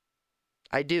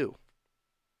 I do.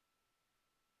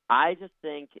 I just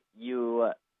think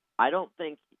I don't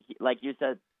think, like you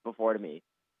said before to me,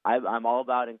 I'm all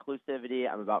about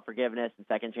inclusivity. I'm about forgiveness and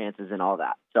second chances and all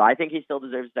that. So I think he still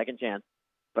deserves a second chance,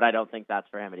 but I don't think that's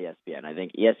for him at ESPN. I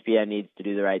think ESPN needs to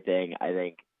do the right thing. I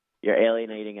think you're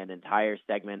alienating an entire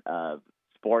segment of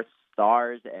sports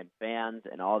stars and fans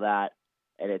and all that.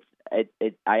 And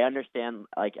I understand,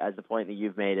 like, as the point that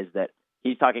you've made is that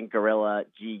he's talking guerrilla,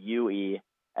 GUE,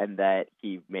 and that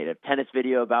he made a tennis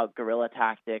video about guerrilla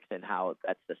tactics and how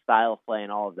that's the style of play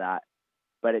and all of that.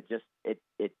 But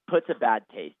it puts a bad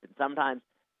taste. And sometimes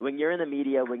when you're in the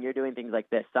media, when you're doing things like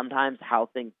this, sometimes how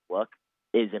things look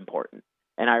is important.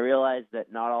 And I realize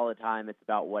that not all the time it's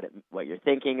about what you're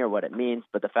thinking or what it means.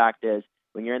 But the fact is,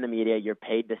 when you're in the media, you're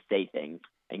paid to say things,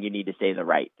 and you need to say the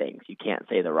right things. You can't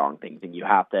say the wrong things, and you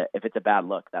have to. If it's a bad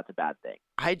look, that's a bad thing.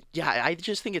 I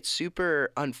just think it's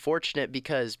super unfortunate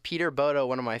because Peter Bodo,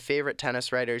 one of my favorite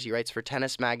tennis writers, he writes for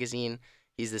Tennis Magazine.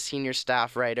 He's the senior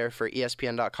staff writer for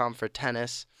ESPN.com for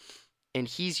tennis, and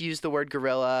he's used the word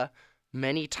gorilla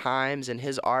many times in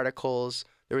his articles.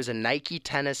 There was a Nike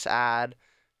tennis ad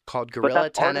called Gorilla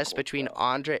Tennis between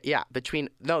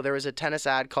there was a tennis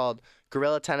ad called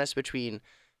Gorilla Tennis between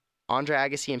Andre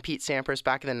Agassi and Pete Sampras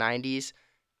back in the 90s.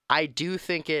 I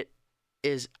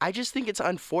just think it's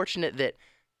unfortunate that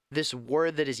this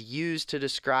word that is used to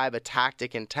describe a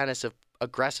tactic in tennis of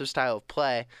aggressive style of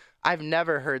play, I've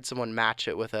never heard someone match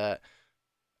it with a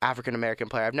African-American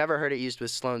player. I've never heard it used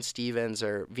with Sloane Stephens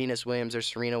or Venus Williams or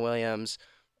Serena Williams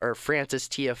or Frances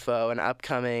Tiafoe, an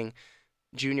upcoming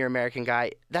junior American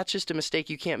guy. That's just a mistake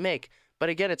you can't make. But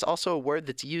again, it's also a word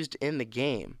that's used in the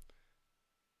game.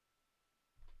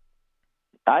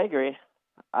 I agree.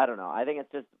 I don't know. I think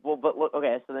it's just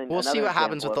okay. So then we'll see what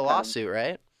happens with the lawsuit,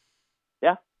 right?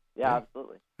 Yeah,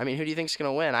 absolutely. I mean, who do you think's going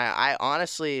to win? I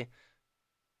honestly,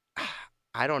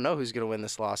 I don't know who's going to win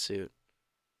this lawsuit.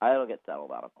 It'll get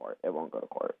settled out of court. It won't go to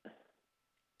court.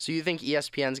 So you think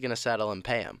ESPN's going to settle and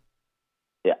pay him?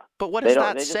 Yeah. But what does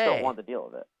that say? They just don't want the deal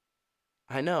with it.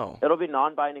 I know. It'll be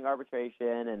non-binding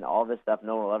arbitration and all this stuff.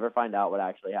 No one will ever find out what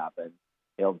actually happened.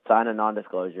 He'll sign a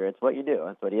non-disclosure. It's what you do.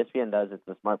 That's what ESPN does. It's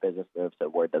a smart business move so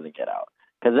word doesn't get out.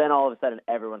 Because then all of a sudden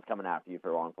everyone's coming after you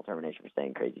for wrongful termination for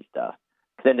saying crazy stuff.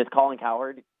 Then does Colin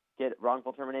Cowherd get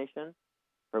wrongful termination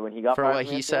for when he got for fired what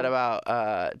he said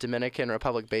about Dominican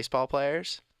Republic baseball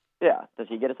players? Yeah. Does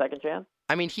he get a second chance?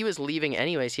 I mean, he was leaving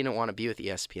anyways. He didn't want to be with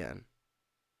ESPN.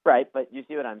 Right, but you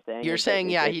see what I'm saying? You're saying,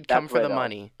 he'd come for the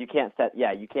money. You can't set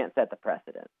the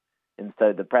precedent. And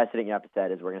so the precedent you have to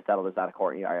set is we're going to settle this out of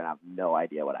court, and you're going to have no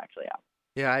idea what actually happened.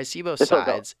 Yeah, I see both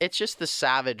sides. It's just the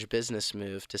savage business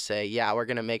move to say, we're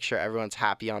going to make sure everyone's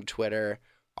happy on Twitter.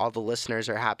 All the listeners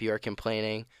are happy or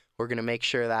complaining. We're going to make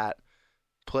sure that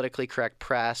politically correct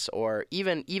press, or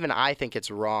even I think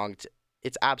it's wrong.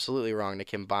 It's absolutely wrong to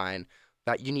combine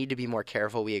that. You need to be more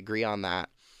careful. We agree on that.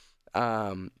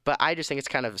 But I just think it's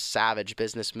kind of a savage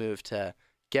business move to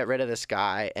get rid of this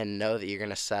guy and know that you're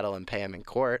going to settle and pay him in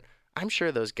court. I'm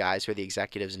sure those guys who are the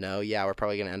executives know, we're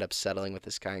probably going to end up settling with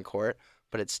this guy in court,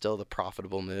 but it's still the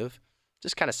profitable move.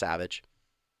 Just kind of savage.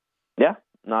 Yeah,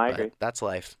 no, I agree. That's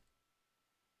life.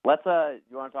 Let's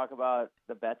you want to talk about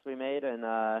the bets we made in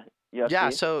UFC? Yeah,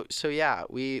 so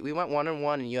we went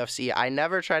 1-1 in UFC. I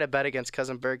never try to bet against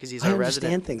Cousin Berg because he's a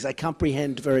resident. I understand things. I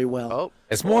comprehend very well. Oh,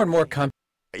 it's more and more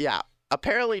yeah.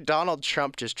 Apparently Donald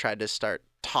Trump just tried to start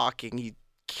talking. He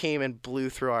came and blew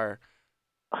through our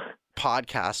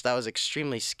podcast. That was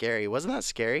extremely scary. Wasn't that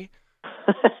scary?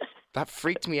 That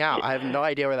freaked me out. I have no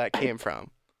idea where that came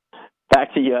from.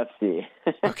 Back to UFC.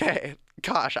 Okay.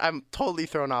 Gosh, I'm totally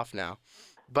thrown off now.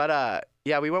 But,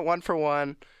 yeah, we went 1 for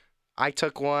 1. I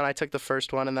took one. I took the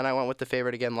first one, and then I went with the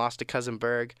favorite again, lost to Cousin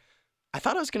Berg. I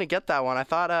thought I was going to get that one. I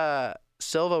thought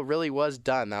Silva really was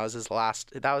done. That was his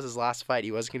last fight.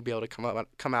 He wasn't going to be able to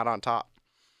come out on top.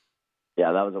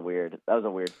 Yeah, that was a weird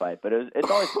fight. But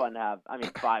it's always fun to have,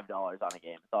 $5 on a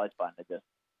game. It's always fun to just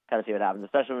kind of see what happens,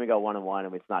 especially when we go 1-1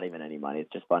 and it's not even any money.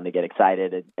 It's just fun to get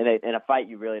excited. And in a fight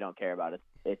you really don't care about,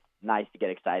 it's nice to get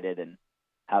excited and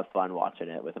have fun watching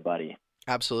it with a buddy.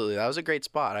 Absolutely. That was a great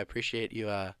spot. I appreciate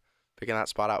you picking that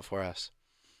spot out for us.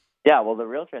 Yeah, well, the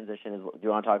real transition is, do you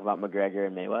want to talk about McGregor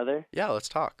and Mayweather? Yeah, let's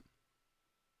talk.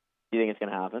 Do you think it's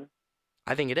going to happen?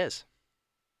 I think it is.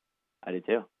 I do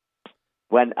too.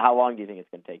 How long do you think it's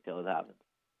going to take till it happens?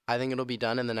 I think it'll be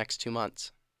done in the next 2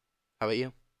 months. How about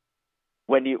you?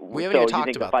 We haven't even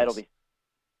talked about this.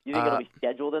 You think it'll be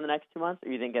scheduled in the next 2 months,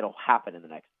 or you think it'll happen in the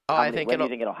next? When do you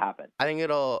think it'll happen? I think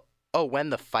when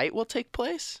the fight will take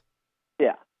place?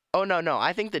 Yeah. Oh, no.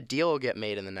 I think the deal will get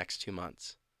made in the next 2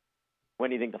 months. When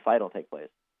do you think the fight will take place?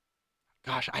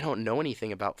 Gosh, I don't know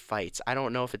anything about fights. I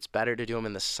don't know if it's better to do them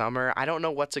in the summer. I don't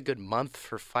know what's a good month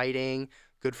for fighting,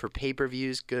 good for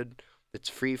pay-per-views, good that's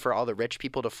free for all the rich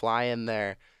people to fly in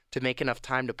there, to make enough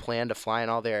time to plan to fly in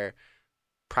all their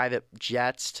private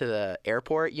jets to the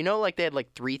airport. You know, like they had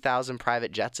like 3,000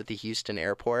 private jets at the Houston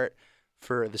airport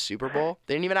for the Super Bowl?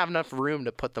 They didn't even have enough room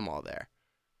to put them all there.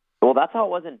 Well, that's how it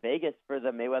was in Vegas for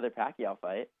the Mayweather-Pacquiao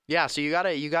fight. Yeah, so you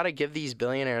gotta give these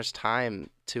billionaires time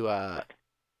to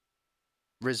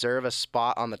reserve a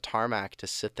spot on the tarmac to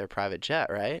sit their private jet,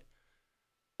 right?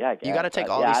 Yeah, I guess. You gotta take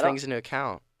all these things into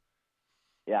account.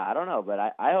 Yeah, I don't know, but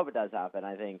I hope it does happen.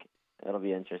 I think it'll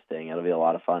be interesting. It'll be a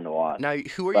lot of fun to watch. Now,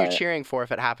 who are you cheering for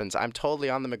if it happens? I'm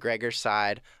totally on the McGregor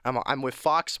side. I'm with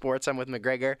Fox Sports. I'm with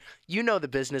McGregor. You know the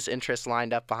business interests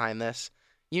lined up behind this.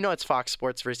 You know it's Fox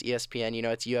Sports versus ESPN. You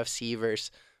know it's UFC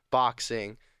versus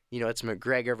boxing. You know it's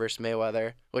McGregor versus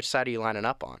Mayweather. Which side are you lining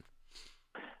up on?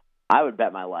 I would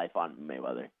bet my life on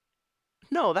Mayweather.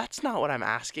 No, that's not what I'm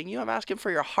asking you. I'm asking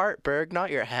for your heart, Berg, not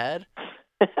your head.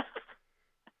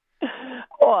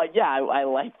 Well, yeah, I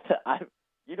like to.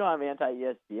 I'm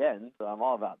anti-ESPN, so I'm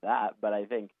all about that. But I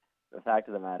think the fact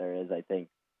of the matter is, I think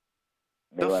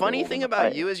Mayweather the funny thing about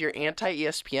fight. you is you're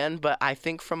anti-ESPN, but I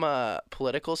think from a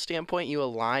political standpoint, you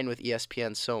align with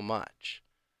ESPN so much.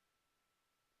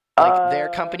 Like their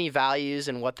company values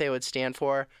and what they would stand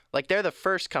for. Like they're the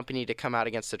first company to come out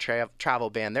against the travel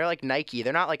ban. They're like Nike.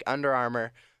 They're not like Under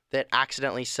Armour that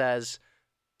accidentally says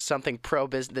something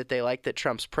pro-business that they like that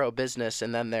Trump's pro-business,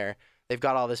 and then they've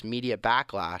got all this media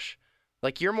backlash.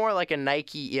 Like you're more like a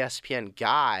Nike ESPN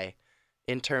guy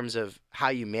in terms of how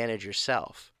you manage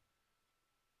yourself.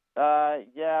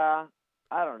 Yeah,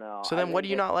 I don't know. So then what do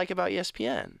you not like about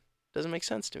ESPN? Doesn't make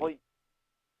sense to me. Well,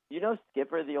 you know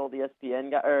Skipper, the old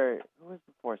ESPN guy, or who was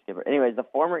before Skipper? Anyways, the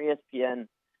former ESPN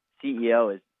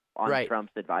CEO is on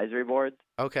Trump's advisory boards.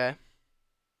 Okay.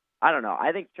 I don't know.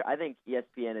 I think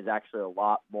ESPN is actually a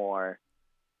lot more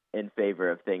in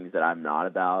favor of things that I'm not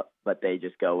about, but they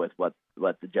just go with what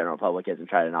the general public is and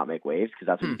try to not make waves because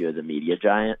that's what you do as a media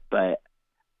giant. But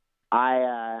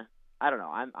I don't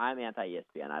know. I'm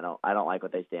anti-ESPN. I don't like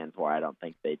what they stand for. I don't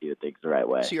think they do things the right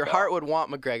way. So your heart would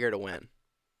want McGregor to win,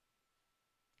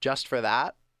 just for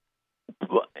that?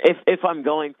 If I'm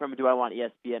going from do I want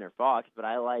ESPN or Fox, but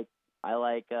I like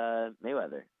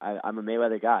Mayweather. I'm a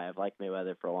Mayweather guy. I've liked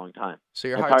Mayweather for a long time. So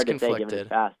your heart's conflicted. It's hard to say given it's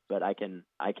fast, but I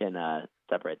can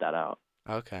separate that out.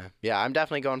 Okay. Yeah, I'm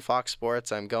definitely going Fox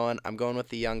Sports. I'm going with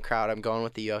the young crowd. I'm going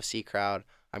with the UFC crowd.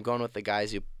 I'm going with the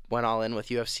guys who went all in with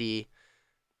UFC.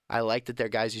 I like that they're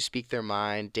guys who speak their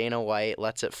mind. Dana White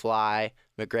lets it fly.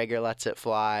 McGregor lets it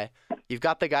fly. You've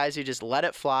got the guys who just let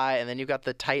it fly, and then you've got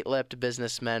the tight-lipped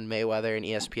businessmen, Mayweather and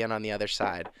ESPN on the other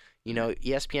side. You know,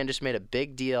 ESPN just made a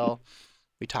big deal.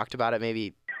 We talked about it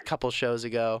maybe a couple shows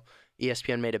ago.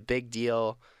 ESPN made a big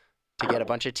deal to get a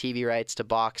bunch of TV rights to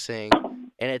boxing.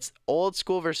 And it's old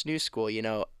school versus new school. You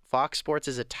know, Fox Sports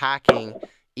is attacking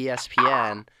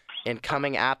ESPN and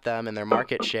coming at them and their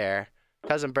market share.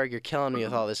 Cousin Berg, you're killing me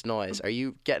with all this noise. Are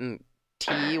you getting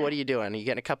tea? What are you doing? Are you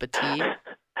getting a cup of tea?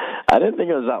 I didn't think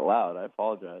it was that loud. I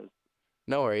apologize.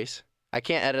 No worries. I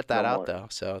can't edit that out, though,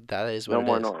 so that is what it is. No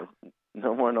more noise.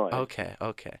 No more noise. Okay.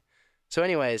 So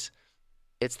anyways,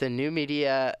 it's the new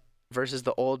media versus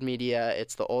the old media.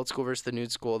 It's the old school versus the new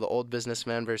school, the old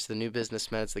businessmen versus the new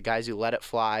businessmen. It's the guys who let it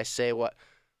fly, say what,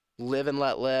 live and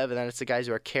let live, and then it's the guys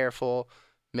who are careful,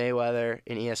 Mayweather,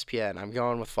 and ESPN. I'm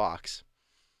going with Fox.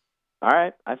 All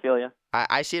right, I feel you.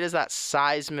 I see it as that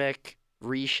seismic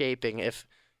reshaping. If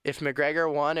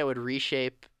McGregor won, it would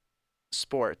reshape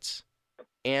sports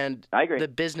and I agree. the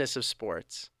business of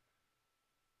sports.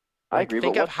 I agree.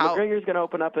 Think but of how McGregor's going to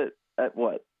open up at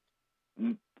what?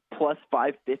 Plus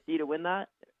 550 to win that?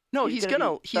 No, he's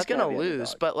gonna lose.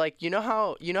 Underdog. But like you know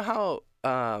how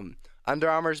Under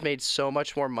Armour's made so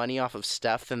much more money off of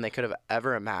Steph than they could have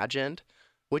ever imagined.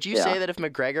 Would you say that if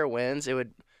McGregor wins, it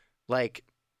would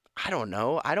I don't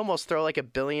know. I'd almost throw like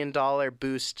 $1 billion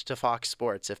boost to Fox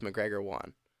Sports if McGregor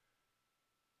won.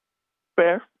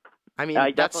 Fair. I mean,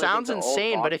 I that definitely sounds think the old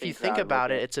insane, but if you boxing think crowd about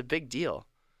would it, it's a big deal.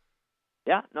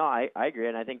 Yeah, no, I agree,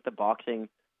 and I think the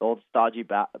old stodgy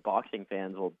boxing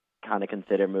fans will kind of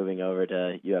consider moving over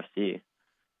to UFC.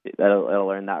 It'll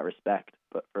earn that respect,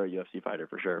 but for a UFC fighter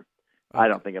for sure. Okay. I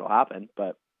don't think it'll happen,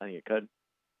 but I think it could.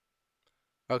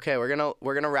 Okay, we're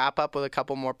gonna wrap up with a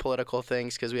couple more political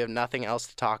things because we have nothing else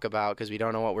to talk about because we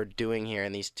don't know what we're doing here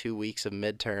in these 2 weeks of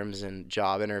midterms and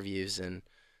job interviews and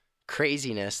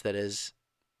craziness that is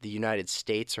the United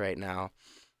States right now.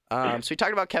 So we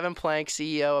talked about Kevin Plank,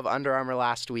 CEO of Under Armour,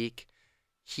 last week.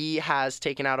 He has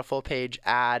taken out a full-page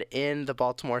ad in the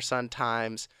Baltimore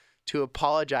Sun-Times to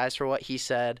apologize for what he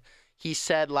said. He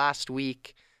said last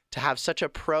week to have such a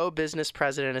pro-business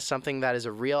president is something that is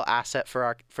a real asset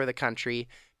for the country.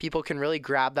 People can really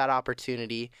grab that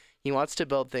opportunity. He wants to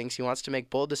build things. He wants to make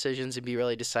bold decisions and be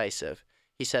really decisive.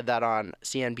 He said that on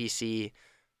CNBC,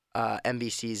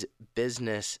 NBC's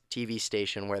business TV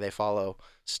station where they follow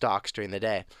stocks during the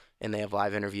day, and they have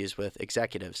live interviews with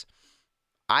executives.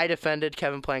 I defended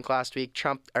Kevin Plank last week.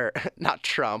 Cousin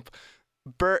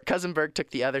Berg took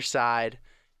the other side,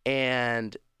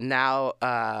 and now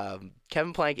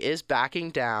Kevin Plank is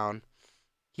backing down.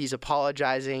 He's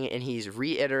apologizing, and he's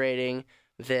reiterating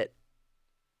that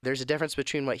there's a difference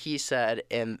between what he said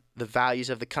and the values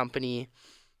of the company.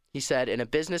 He said, in a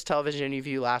business television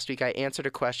interview last week, I answered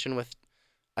a question with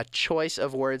a choice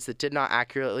of words that did not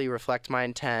accurately reflect my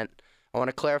intent. I want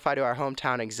to clarify to our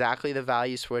hometown exactly the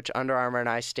values for which Under Armour and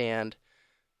I stand.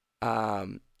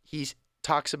 He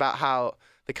talks about how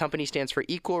the company stands for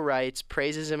equal rights,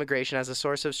 praises immigration as a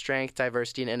source of strength,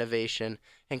 diversity, and innovation,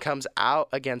 and comes out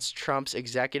against Trump's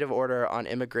executive order on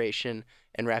immigration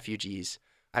and refugees.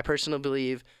 I personally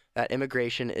believe that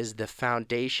immigration is the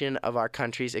foundation of our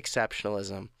country's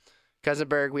exceptionalism. Cousin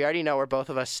Berg, we already know where both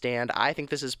of us stand. I think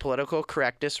this is political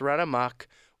correctness run amok.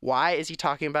 Why is he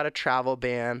talking about a travel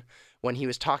ban when he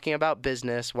was talking about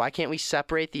business? Why can't we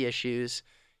separate the issues?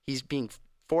 He's being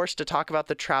forced to talk about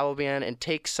the travel ban and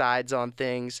take sides on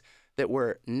things that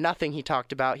were nothing he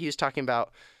talked about. He was talking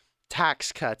about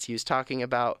tax cuts. He was talking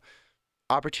about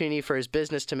opportunity for his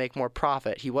business to make more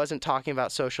profit. He wasn't talking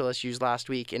about social issues last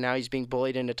week, and now he's being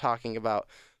bullied into talking about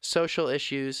social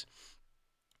issues,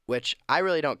 which I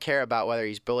really don't care about whether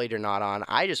he's bullied or not on.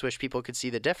 I just wish people could see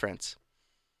the difference.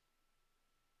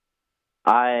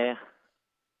 I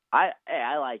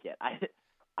like it.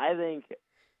 I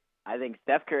think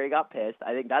Steph Curry got pissed.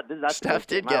 I think that's Steph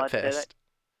did get pissed.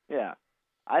 Yeah,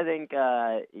 I think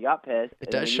he got pissed.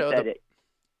 It does show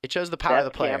it shows the power of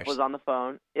the players. Camp was on the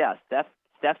phone. Yeah,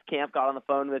 Steph's camp got on the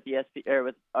phone with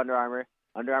with Under Armour.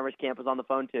 Under Armour's camp was on the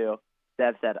phone too.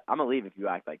 Steph said, "I'm gonna leave if you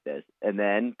act like this," and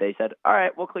then they said, "All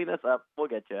right, we'll clean this up. We'll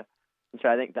get you." And so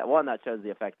I think that shows the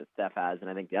effect that Steph has, and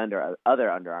I think the other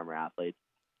Under Armour athletes.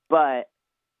 But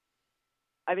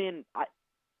I mean,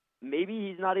 maybe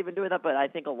he's not even doing that, but I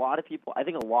think a lot of people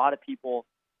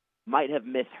might have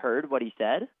misheard what he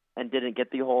said and didn't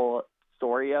get the whole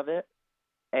story of it,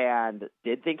 and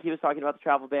did think he was talking about the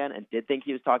travel ban and did think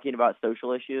he was talking about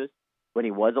social issues when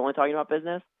he was only talking about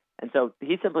business. And so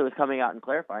he simply was coming out and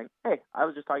clarifying, "Hey, I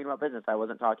was just talking about business. I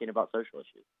wasn't talking about social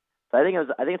issues." So I think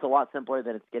it's a lot simpler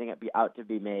than it's getting it out to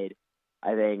be made.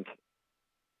 I think.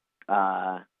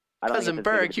 Cousin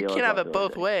Berg, you can't have it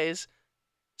both ways.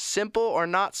 Simple or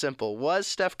not simple? Was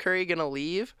Steph Curry going to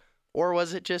leave, or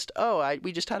was it just,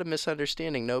 we just had a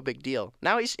misunderstanding, no big deal?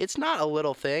 Now it's not a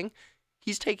little thing.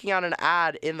 He's taking out an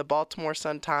ad in the Baltimore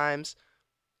Sun-Times.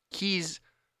 He's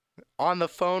on the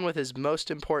phone with his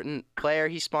most important player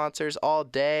he sponsors all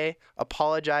day,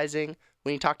 apologizing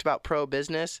when he talked about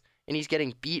pro-business, and he's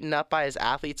getting beaten up by his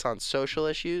athletes on social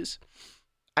issues.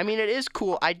 I mean, it is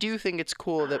cool. I do think it's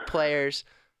cool that players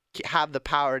have the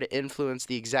power to influence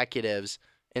the executives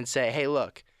and say, hey,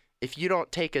 look, if you don't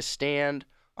take a stand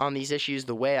on these issues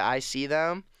the way I see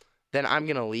them, then I'm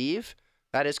going to leave.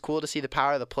 That is cool to see the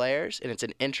power of the players, and it's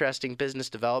an interesting business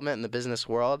development in the business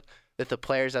world that the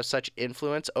players have such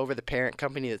influence over the parent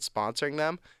company that's sponsoring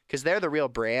them, because they're the real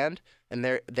brand, and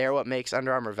they're what makes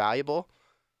Under Armour valuable.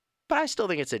 But I still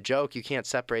think it's a joke. You can't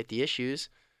separate the issues.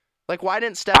 Like, why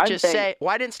didn't Steph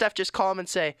just call him and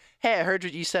say, hey, I heard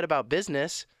what you said about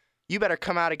business. You better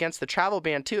come out against the travel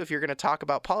ban, too, if you're going to talk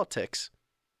about politics.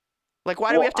 Like,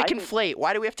 why do we have to conflate?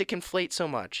 Why do we have to conflate so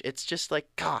much? It's just like,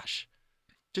 gosh,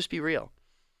 just be real.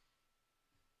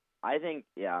 I think,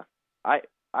 yeah. I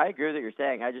agree with what you're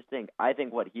saying. I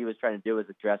think what he was trying to do was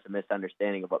address a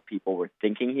misunderstanding of what people were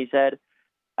thinking he said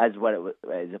as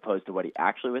opposed to what he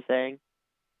actually was saying.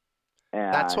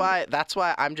 And that's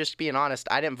why I'm just being honest.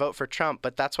 I didn't vote for Trump,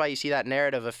 but that's why you see that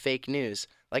narrative of fake news.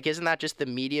 Like, isn't that just the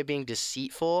media being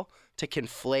deceitful to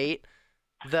conflate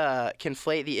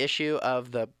the issue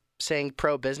of the saying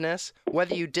pro-business?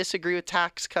 Whether you disagree with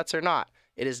tax cuts or not,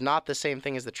 it is not the same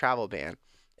thing as the travel ban.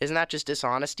 Isn't that just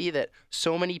dishonesty that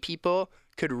so many people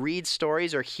could read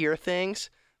stories or hear things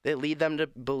that lead them to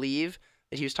believe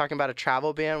that he was talking about a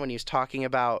travel ban when he was talking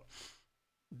about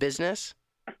business?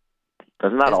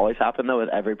 Doesn't that always happen, though, with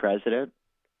every president?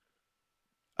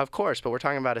 Of course, but we're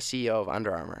talking about a CEO of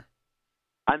Under Armour.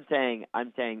 I'm saying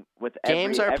with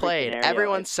games are played. Scenario,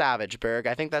 everyone's savage, Berg.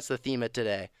 I think that's the theme of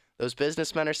today. Those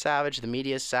businessmen are savage. The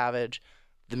media is savage.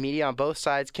 The media on both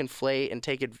sides conflate and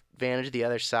take advantage of the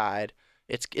other side.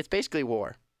 It's basically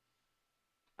war.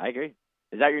 I agree.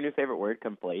 Is that your new favorite word,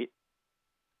 conflate?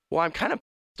 Well, I'm kind of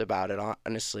about it,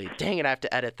 honestly. Dang it, I have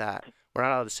to edit that. We're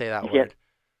not allowed to say that word.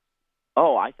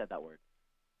 Oh, I said that word.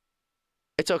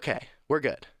 It's okay. We're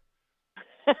good.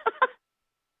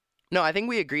 No, I think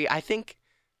we agree. I think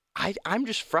I'm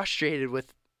just frustrated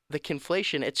with the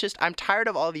conflation. It's just I'm tired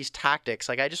of all these tactics.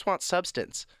 Like, I just want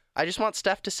substance. I just want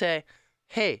Steph to say,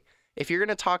 hey, if you're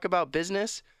going to talk about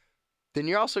business, then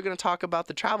you're also going to talk about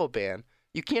the travel ban.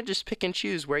 You can't just pick and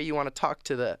choose where you want to talk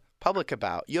to the public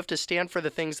about. You have to stand for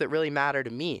the things that really matter to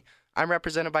me. I'm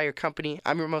represented by your company.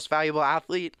 I'm your most valuable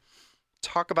athlete.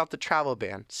 Talk about the travel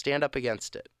ban. Stand up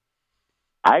against it.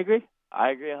 I agree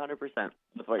 100%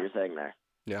 with what you're saying there.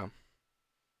 Yeah.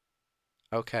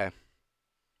 Okay.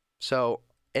 So,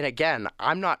 and again,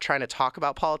 I'm not trying to talk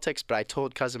about politics, but I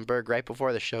told Cousin Berg right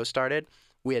before the show started,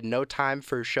 we had no time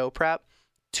for show prep.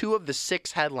 2 of the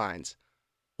 6 headlines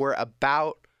were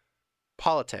about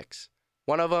politics.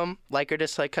 One of them, like or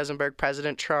dislike Cousin Berg,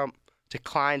 President Trump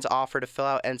declines offer to fill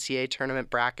out NCAA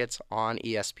tournament brackets on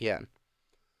ESPN.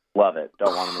 Love it.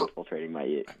 Don't want him infiltrating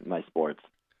my sports.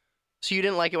 So you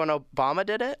didn't like it when Obama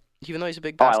did it, even though he's a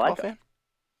big basketball fan?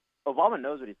 Obama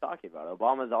knows what he's talking about.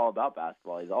 Obama's all about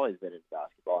basketball. He's always been into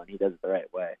basketball, and he does it the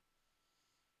right way.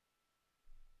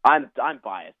 I'm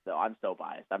biased, though. I'm so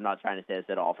biased. I'm not trying to say this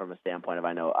at all from a standpoint of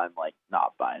I know I'm,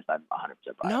 not biased. I'm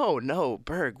 100% biased. No,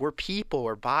 Berg. We're people.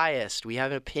 We're biased. We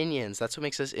have opinions. That's what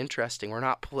makes us interesting. We're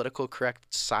not political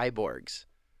correct cyborgs.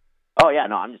 Oh, yeah,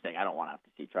 no, I'm just saying I don't want to have to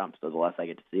see Trump, so the less I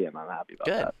get to see him, I'm happy about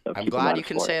that. Good. So I'm glad you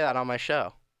can say that on my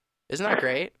show. Isn't that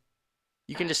great?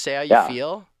 You can just say how you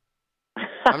feel.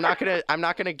 I'm not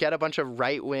gonna get a bunch of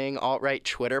right-wing, alt-right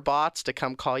Twitter bots to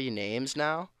come call you names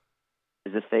now.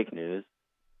 Is this fake news?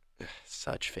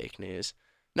 Such fake news.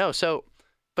 No,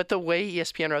 but the way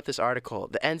ESPN wrote this article,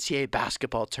 the NCAA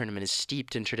basketball tournament is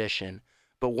steeped in tradition,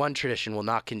 but one tradition will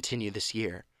not continue this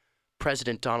year.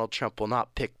 President Donald Trump will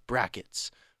not pick brackets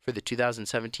for the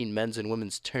 2017 men's and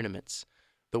women's tournaments.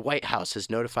 The White House has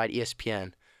notified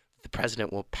ESPN that the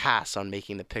president will pass on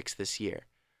making the picks this year.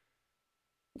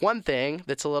 One thing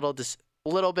that's a little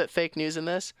bit fake news in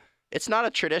this, it's not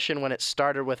a tradition when it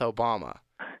started with Obama.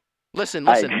 Listen,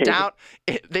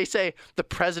 they say the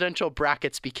presidential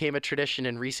brackets became a tradition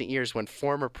in recent years when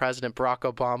former President Barack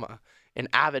Obama, an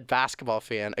avid basketball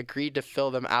fan, agreed to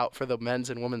fill them out for the men's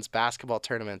and women's basketball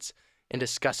tournaments and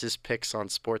discuss his picks on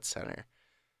SportsCenter.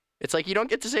 It's like you don't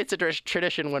get to say it's a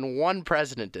tradition when one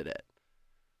president did it.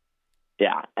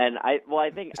 Yeah, and I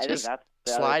think that's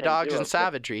sly dogs and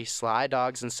savagery. Sly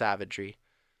dogs and savagery.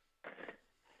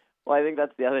 Well, I think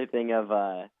that's the other thing of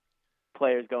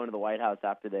players going to the White House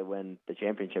after they win the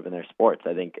championship in their sports.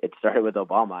 I think it started with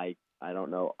Obama. I don't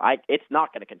know. It's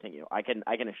not going to continue. I can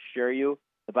assure you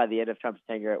that by the end of Trump's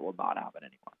tenure, it will not happen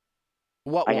anymore.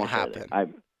 What won't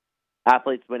happen?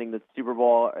 Athletes winning the Super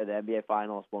Bowl or the NBA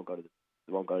Finals won't go to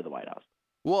the White House.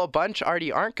 Well, a bunch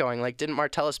already aren't going. Like, didn't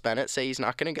Martellus Bennett say he's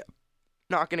not going to go?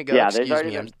 Not going to go. Yeah, Excuse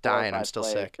me, I'm dying. I'm still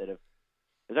sick. There's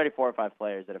already 4 or 5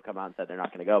 players that have come out and said they're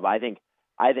not going to go. But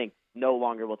I think no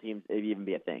longer will teams even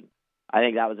be a thing. I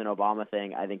think that was an Obama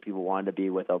thing. I think people wanted to be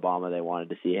with Obama. They wanted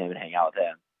to see him and hang out with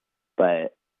him.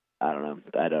 But I don't know.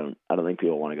 I don't think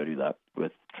people want to go do that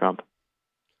with Trump.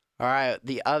 All right.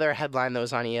 The other headline that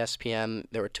was on ESPN,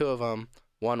 there were 2 of them.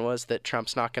 One was that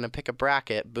Trump's not going to pick a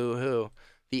bracket. Boo-hoo.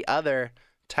 The other,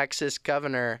 Texas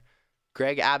Governor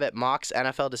Greg Abbott mocks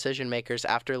NFL decision makers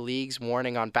after league's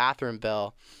warning on bathroom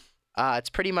bill. It's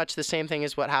pretty much the same thing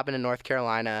as what happened in North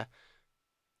Carolina.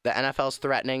 The NFL's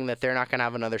threatening that they're not going to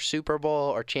have another Super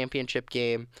Bowl or championship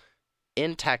game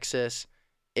in Texas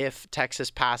if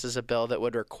Texas passes a bill that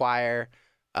would require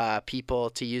people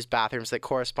to use bathrooms that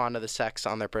correspond to the sex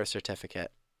on their birth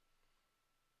certificate.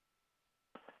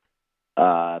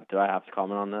 Do I have to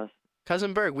comment on this?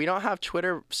 Cousin Berg, we don't have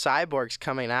Twitter cyborgs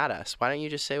coming at us. Why don't you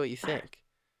just say what you think?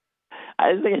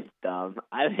 I just think it's dumb.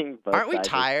 I think both Aren't we sides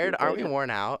are tired? stupid. Aren't we worn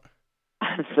out?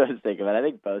 I'm so sick of it. I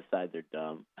think both sides are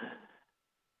dumb.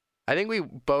 I think we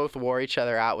both wore each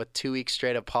other out with 2 weeks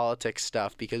straight of politics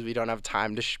stuff because we don't have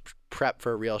time to prep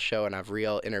for a real show and have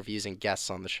real interviews and guests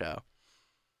on the show.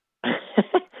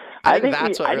 I think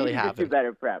that's what really happened. I need to do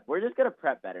better prep. We're just gonna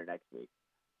prep better next week.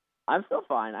 I'm still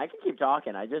fine. I can keep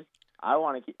talking. I could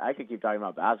keep talking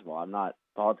about basketball. I'm not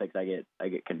politics. I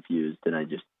get confused and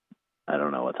I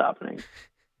don't know what's happening.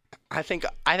 I think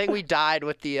we died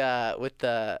with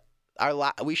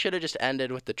we should have just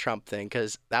ended with the Trump thing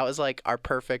because that was like our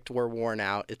perfect. We're worn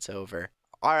out. It's over.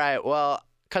 All right. Well,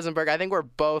 Cousin Berg, I think we're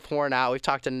both worn out. We've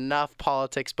talked enough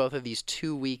politics both of these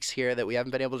 2 weeks here that we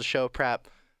haven't been able to show prep.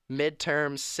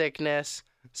 Midterms, sickness,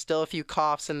 still a few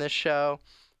coughs in this show,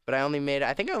 but I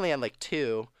think I only had like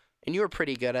 2, and you were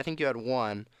pretty good. I think you had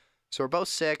 1. So we're both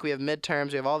sick. We have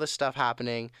midterms. We have all this stuff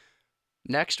happening.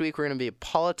 Next week, we're going to be a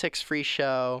politics-free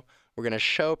show. We're going to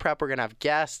show prep. We're going to have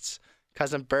guests.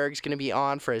 Cousin Berg's going to be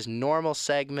on for his normal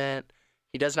segment.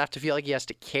 He doesn't have to feel like he has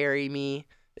to carry me.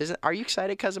 Are you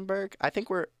excited, Cousin Berg? I think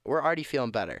we're already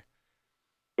feeling better.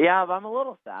 Yeah, but I'm a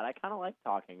little sad. I kind of like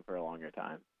talking for a longer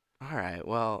time. All right.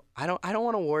 Well, I don't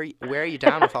want to wear you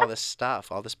down with all this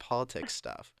stuff, all this politics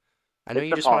stuff. I know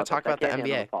you just want to talk about the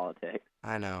NBA. Politics.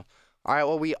 I know. All right.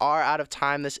 Well, we are out of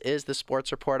time. This is the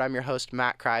Sports Report. I'm your host,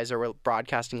 Matt Kreiser. We're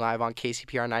broadcasting live on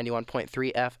KCPR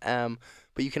 91.3 FM.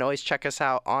 But you can always check us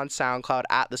out on SoundCloud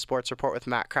at The Sports Report with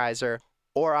Matt Kreiser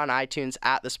or on iTunes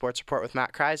at The Sports Report with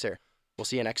Matt Kreiser. We'll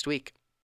see you next week.